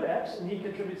contribute her good X and he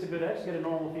contributes a good X, get a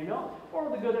normal female,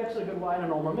 or the good X and a good Y and a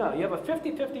normal male. You have a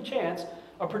 50-50 chance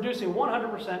of producing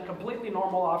 100% completely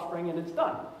normal offspring, and it's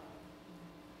done.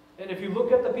 And if you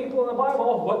look at the people in the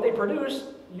Bible, what they produce,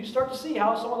 you start to see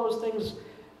how some of those things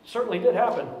certainly did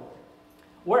happen.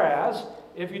 Whereas,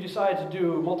 if you decide to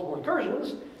do multiple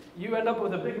incursions, you end up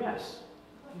with a big mess.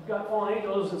 You've got fallen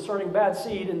angels inserting bad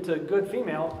seed into good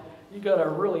female, you've got a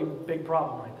really big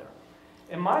problem right there.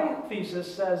 And my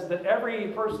thesis says that every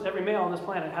male on this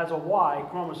planet has a Y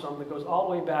chromosome that goes all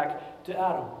the way back to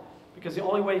Adam. Because the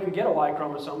only way you can get a Y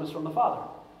chromosome is from the father.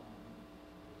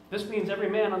 This means every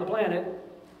man on the planet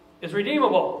is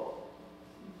redeemable.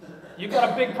 You've got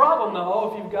a big problem,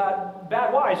 though, if you've got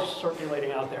bad Ys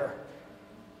circulating out there.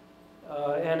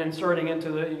 And inserting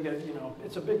into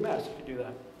it's a big mess if you do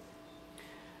that.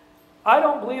 I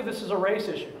don't believe this is a race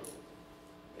issue.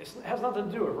 It has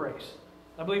nothing to do with race.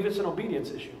 I believe it's an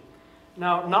obedience issue.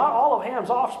 Now, not all of Ham's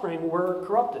offspring were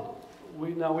corrupted.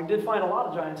 We did find a lot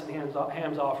of giants in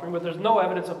Ham's offspring, but there's no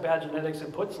evidence of bad genetics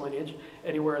in Put's lineage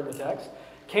anywhere in the text.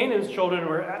 Canaan's children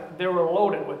were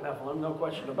loaded with Nephilim, no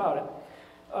question about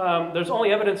it. There's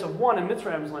only evidence of one in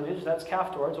Mithraim's lineage, that's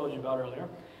Caphtor, I told you about earlier,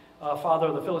 father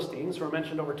of the Philistines, who are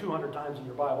mentioned over 200 times in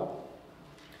your Bible,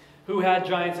 who had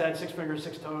giants that had 6 fingers,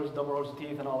 6 toes, double rows of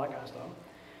teeth, and all that kind of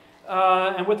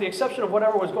stuff. And with the exception of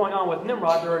whatever was going on with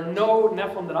Nimrod, there are no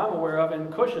Nephilim that I'm aware of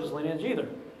in Cush's lineage either.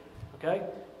 Okay?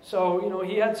 So,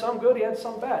 he had some good, he had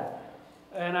some bad.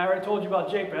 And I already told you about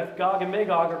Japheth. Gog and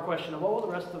Magog are questionable. The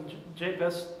rest of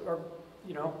Japheth are,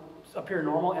 appear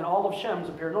normal, and all of Shem's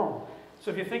appear normal.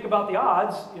 So if you think about the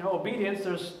odds, obedience,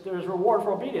 there's reward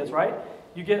for obedience, right?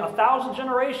 You get 1,000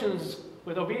 generations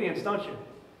with obedience, don't you?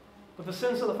 But the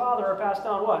sins of the father are passed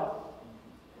down what?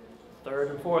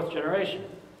 3rd and 4th generation.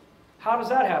 How does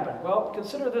that happen? Well,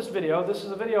 consider this video. This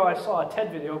is a video I saw, a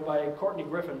TED video by Courtney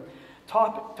Griffin,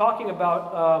 talking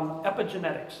about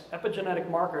epigenetic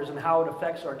markers and how it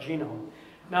affects our genome.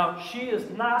 Now, she is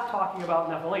not talking about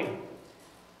Nephilim.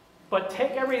 But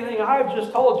take everything I've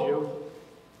just told you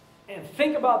and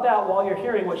think about that while you're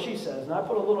hearing what she says. And I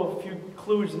put a few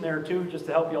clues in there too, just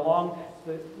to help you along,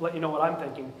 to let you know what I'm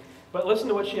thinking. But listen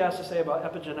to what she has to say about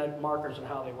epigenetic markers and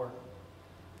how they work.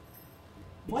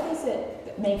 What is it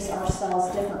that makes our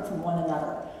cells different from one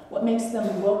another? What makes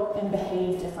them look and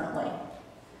behave differently?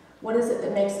 What is it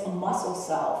that makes a muscle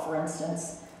cell, for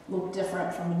instance, look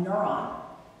different from a neuron?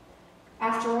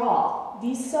 After all,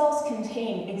 these cells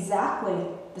contain exactly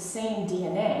the same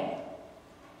DNA,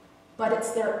 but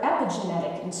it's their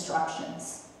epigenetic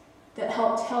instructions that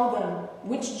help tell them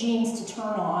which genes to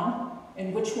turn on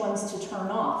and which ones to turn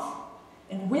off.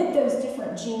 And with those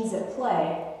different genes at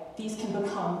play, these can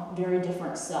become very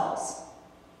different cells.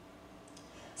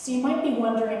 So you might be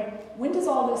wondering, when does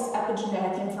all this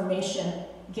epigenetic information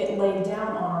get laid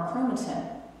down on our chromatin?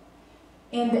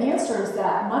 And the answer is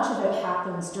that much of it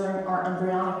happens during our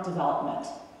embryonic development.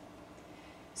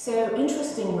 So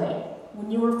interestingly,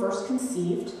 when you were first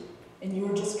conceived and you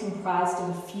were just comprised of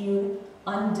a few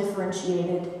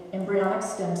undifferentiated embryonic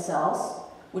stem cells,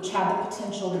 which had the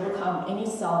potential to become any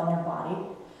cell in your body,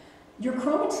 your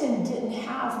chromatin didn't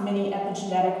have many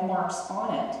epigenetic marks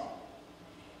on it.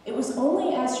 It was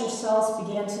only as your cells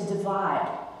began to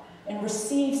divide and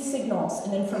receive signals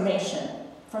and information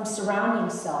from surrounding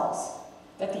cells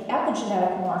that the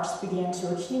epigenetic marks began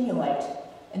to accumulate,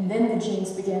 and then the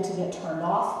genes began to get turned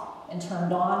off and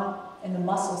turned on, and the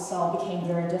muscle cell became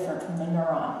very different from the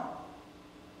neuron.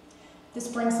 This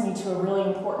brings me to a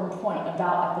really important point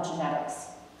about epigenetics,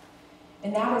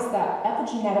 and that is that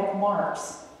epigenetic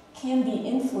marks can be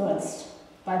influenced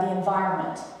by the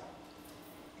environment.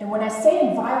 And when I say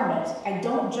environment, I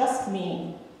don't just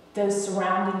mean those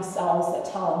surrounding cells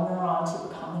that tell a neuron to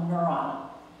become a neuron.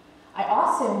 I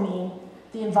also mean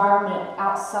the environment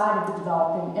outside of the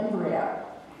developing embryo.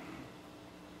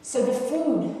 So the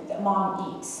food that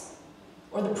mom eats,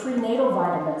 or the prenatal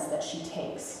vitamins that she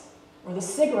takes, or the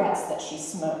cigarettes that she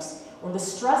smokes, or the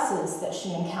stresses that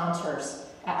she encounters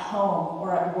at home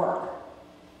or at work,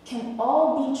 can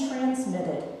all be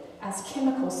transmitted as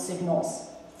chemical signals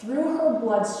through her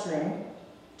bloodstream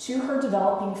to her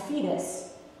developing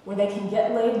fetus, where they can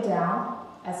get laid down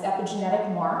as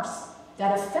epigenetic marks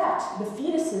that affect the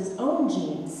fetus's own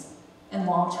genes and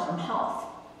long-term health.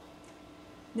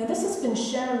 Now, this has been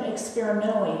shown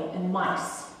experimentally in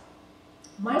mice.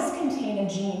 Mice contain a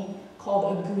gene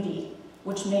called agouti,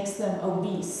 which makes them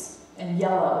obese and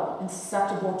yellow and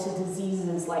susceptible to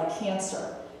diseases like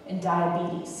cancer and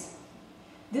diabetes.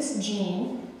 This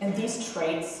gene and these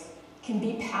traits can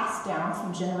be passed down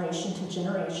from generation to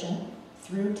generation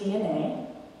through DNA,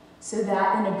 so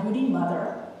that an agouti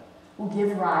mother will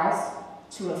give rise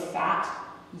to a fat,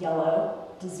 yellow,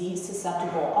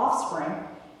 disease-susceptible offspring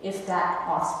if that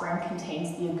offspring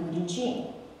contains the agouti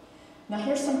gene. Now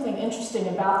here's something interesting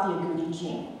about the agouti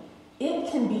gene.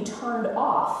 It can be turned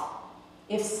off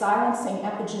if silencing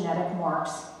epigenetic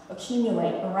marks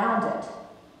accumulate around it.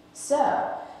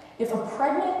 So, if a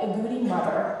pregnant agouti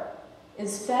mother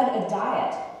is fed a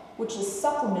diet which is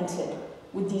supplemented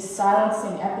with these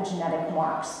silencing epigenetic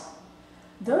marks,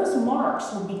 those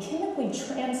marks will be chemically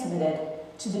transmitted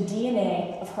to the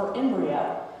DNA of her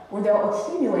embryo, where they'll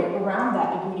accumulate around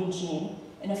that agouti gene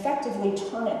and effectively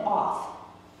turn it off.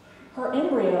 Her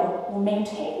embryo will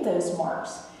maintain those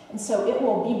marks, and so it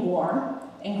will be born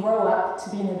and grow up to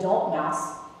be an adult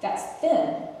mouse that's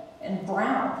thin and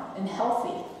brown and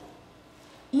healthy.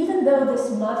 Even though this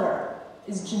mother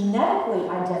is genetically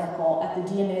identical at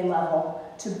the DNA level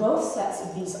to both sets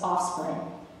of these offspring,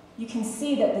 you can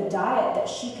see that the diet that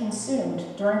she consumed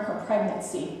during her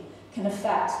pregnancy can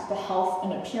affect the health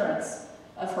and appearance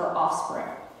of her offspring.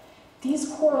 These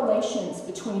correlations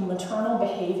between maternal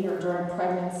behavior during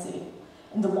pregnancy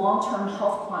and the long-term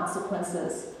health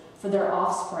consequences for their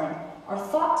offspring are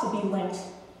thought to be linked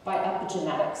by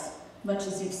epigenetics, much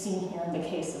as you've seen here in the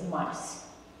case of mice.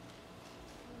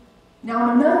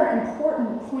 Now, another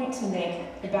important point to make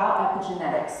about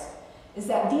epigenetics is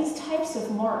that these types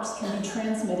of marks can be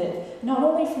transmitted not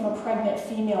only from a pregnant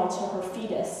female to her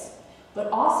fetus, but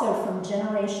also from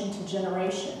generation to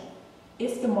generation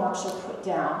if the marks are put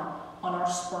down on our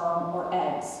sperm or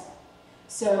eggs.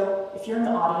 So if you're in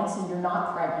the audience and you're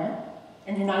not pregnant,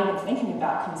 and you're not even thinking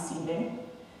about conceiving,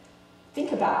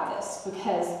 think about this,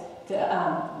 because the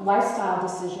lifestyle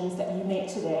decisions that you make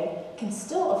today can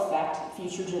still affect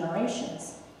future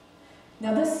generations.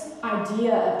 Now, this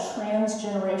idea of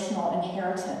transgenerational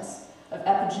inheritance of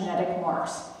epigenetic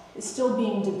marks is still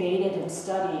being debated and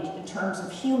studied in terms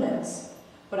of humans,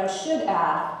 but I should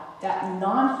add that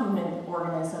non-human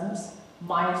organisms,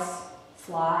 mice,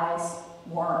 flies,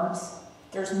 worms,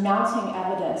 there's mounting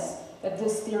evidence that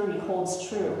this theory holds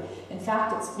true. In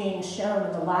fact, it's being shown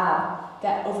in the lab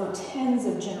that over tens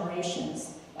of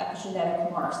generations,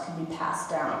 epigenetic marks can be passed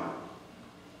down.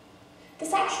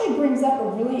 This actually brings up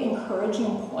a really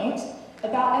encouraging point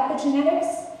about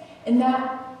epigenetics, in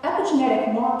that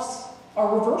epigenetic marks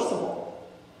are reversible.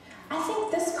 I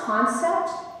think this concept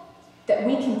that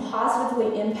we can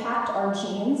positively impact our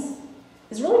genes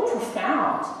is really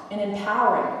profound and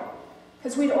empowering,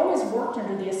 because we'd always worked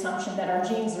under the assumption that our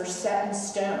genes are set in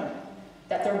stone,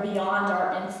 that they're beyond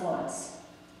our influence.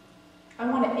 I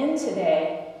want to end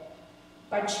today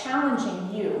by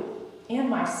challenging you and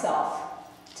myself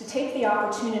to take the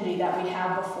opportunity that we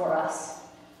have before us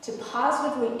to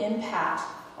positively impact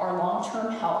our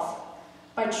long-term health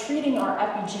by treating our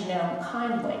epigenome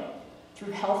kindly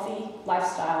through healthy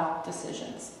lifestyle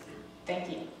decisions.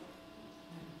 Thank you.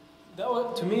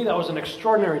 To me, that was an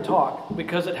extraordinary talk,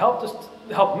 because it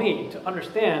helped me to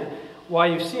understand why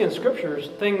you see in scriptures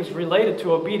things related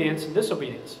to obedience and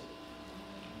disobedience.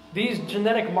 These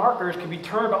genetic markers can be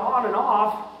turned on and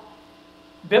off.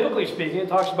 Biblically speaking, it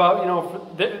talks about,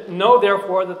 know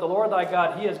therefore that the Lord thy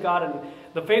God, he is God, and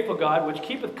the faithful God, which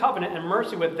keepeth covenant and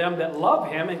mercy with them that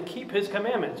love him and keep his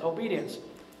commandments, obedience,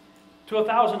 to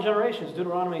 1,000 generations,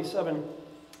 Deuteronomy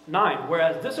 7:9.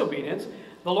 Whereas disobedience,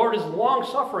 the Lord is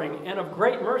long-suffering and of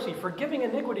great mercy, forgiving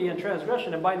iniquity and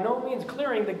transgression, and by no means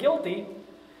clearing the guilty,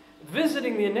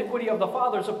 visiting the iniquity of the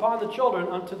fathers upon the children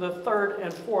unto the 3rd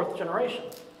and 4th generation.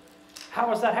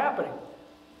 How is that happening?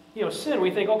 Sin,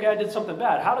 we think, okay, I did something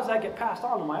bad. How does that get passed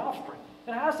on to my offspring?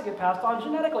 It has to get passed on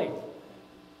genetically.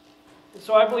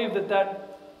 So I believe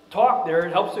that talk there,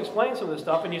 it helps to explain some of this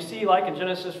stuff. And you see, like in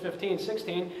Genesis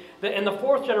 15:16, that in the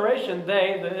 4th generation,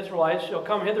 they, the Israelites, shall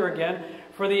come hither again,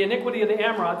 for the iniquity of the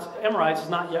Amorites is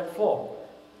not yet full.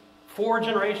 4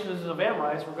 generations of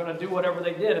Amorites were going to do whatever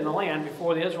they did in the land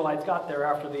before the Israelites got there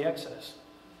after the Exodus.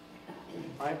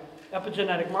 Right?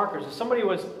 Epigenetic markers. If somebody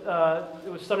was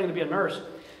studying to be a nurse,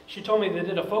 she told me they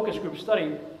did a focus group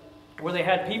study where they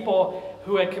had people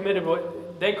who had committed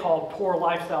what they called poor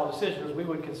lifestyle decisions. We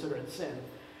would consider it sin.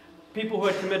 People who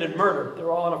had committed murder, they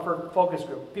were all in a focus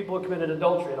group. People who committed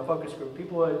adultery in a focus group.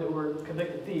 People who were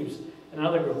convicted thieves in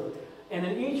another group. And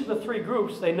in each of the 3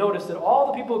 groups, they noticed that all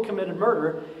the people who committed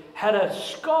murder had a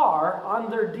scar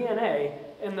on their DNA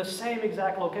in the same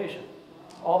exact location.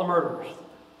 All the murderers.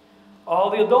 All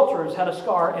the adulterers had a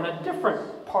scar in a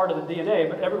different part of the DNA,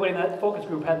 but everybody in that focus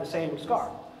group had the same scar.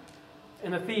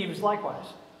 And the thieves likewise.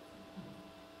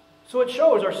 So it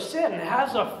shows our sin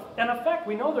has an effect.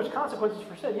 We know there's consequences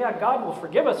for sin. Yeah, God will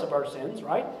forgive us of our sins,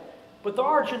 right? But there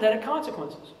are genetic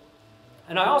consequences.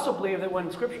 And I also believe that when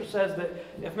Scripture says that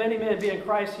if any man be in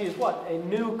Christ, he is what? A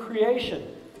new creation.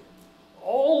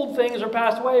 Old things are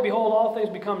passed away. Behold, all things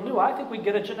become new. I think we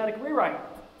get a genetic rewrite.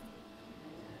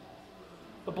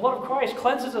 The blood of Christ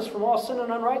cleanses us from all sin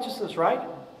and unrighteousness, right?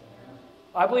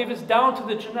 I believe it's down to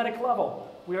the genetic level.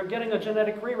 We are getting a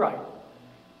genetic rewrite.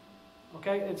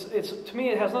 Okay? It's to me,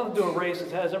 it has nothing to do with race.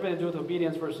 It has everything to do with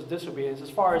obedience versus disobedience, as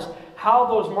far as how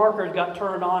those markers got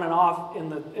turned on and off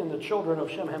in the children of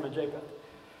Shem, Ham, and Japheth,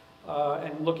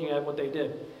 and looking at what they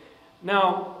did.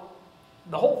 Now,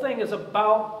 the whole thing is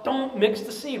about don't mix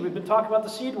the seed. We've been talking about the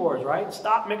seed wars, right?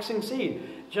 Stop mixing seed.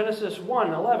 Genesis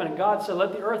 1:11, God said,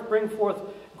 "Let the earth bring forth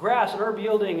grass and herb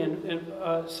yielding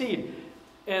and seed,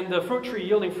 and the fruit tree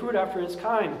yielding fruit after its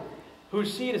kind,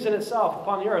 whose seed is in itself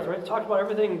upon the earth," right? It talks about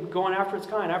everything going after its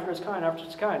kind, after its kind, after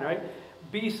its kind, right?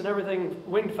 Beasts and everything,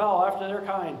 winged fowl after their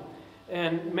kind.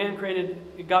 And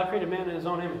God created man in his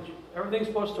own image. Everything's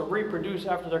supposed to reproduce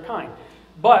after their kind.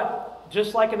 But,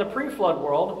 just like in the pre-flood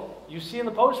world, you see in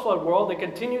the post-flood world, they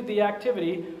continued the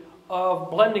activity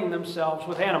of blending themselves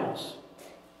with animals.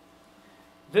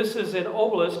 This is an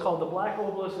obelisk called the Black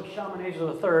Obelisk of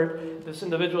Shalmaneser III. This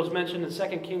individual is mentioned in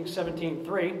 2 Kings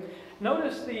 17:3.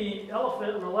 Notice the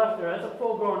elephant on the left there. That's a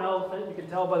full-grown elephant. You can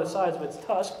tell by the size of its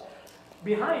tusk.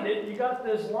 Behind it, you got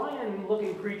this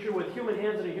lion-looking creature with human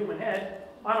hands and a human head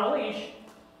on a leash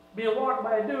being walked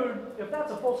by a dude. If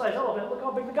that's a full-size elephant, look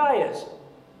how big the guy is.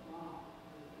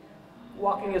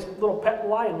 Walking his little pet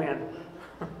lion man.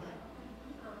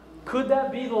 Could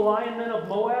that be the lion men of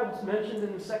Moab mentioned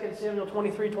in 2 Samuel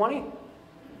 23:20?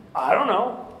 I don't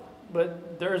know.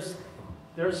 But there's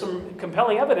some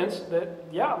compelling evidence that,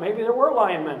 yeah, maybe there were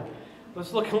lion men.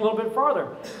 Let's look a little bit farther.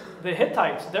 The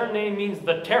Hittites, their name means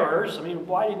the terrors. I mean,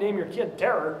 why do you name your kid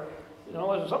Terror? You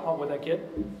know, there's something wrong with that kid.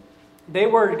 They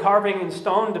were carving in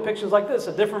stone depictions like this,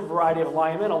 a different variety of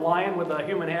lion men, a lion with a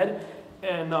human head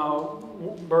and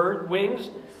bird wings.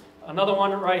 Another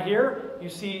one right here, you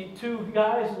see two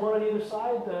guys, one on either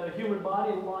side, the human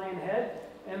body and lion head.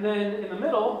 And then in the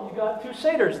middle, you got two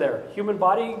satyrs there, human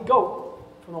body, goat,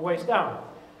 from the waist down.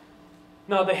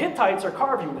 Now, the Hittites are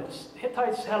carving this.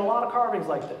 Hittites had a lot of carvings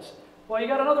like this. Well, you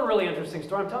got another really interesting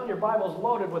story. I'm telling you, your Bible's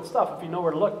loaded with stuff if you know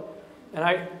where to look. And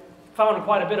I found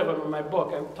quite a bit of them in my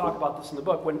book. I talk about this in the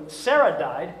book. When Sarah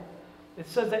died, it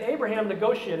says that Abraham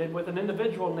negotiated with an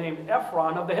individual named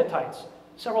Ephron of the Hittites.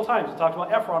 Several times it talks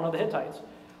about Ephron of the Hittites.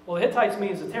 Well, the Hittites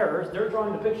means the terrors. They're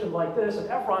drawing depictions like this, and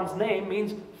Ephron's name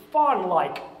means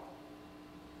fawn-like.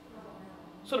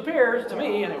 So it appears, to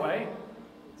me anyway,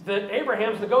 that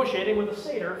Abraham's negotiating with a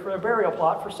satyr for a burial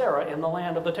plot for Sarah in the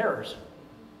land of the terrors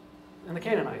and the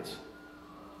Canaanites.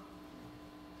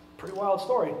 Pretty wild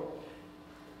story.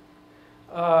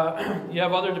 You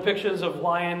have other depictions of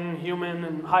lion, human,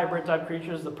 and hybrid type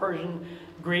creatures, the Persian,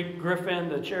 Greek griffin,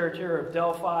 the charioteer of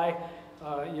Delphi.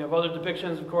 You have other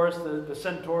depictions, of course, the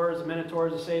centaurs, the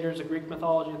minotaurs, the satyrs, the Greek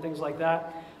mythology, and things like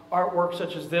that. Artwork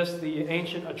such as this, the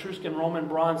ancient Etruscan Roman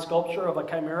bronze sculpture of a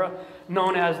chimera,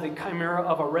 known as the Chimera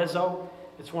of Arezzo.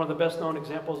 It's one of the best known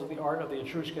examples of the art of the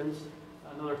Etruscans,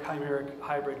 another chimeric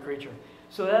hybrid creature.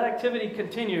 So that activity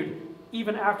continued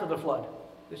even after the flood.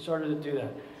 They started to do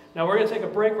that. Now we're going to take a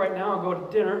break right now and go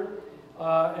to dinner.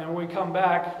 And when we come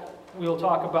back, we'll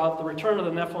talk about the return of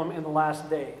the Nephilim in the last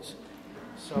days.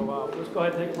 So let's go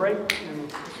ahead and take a break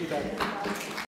and see you back.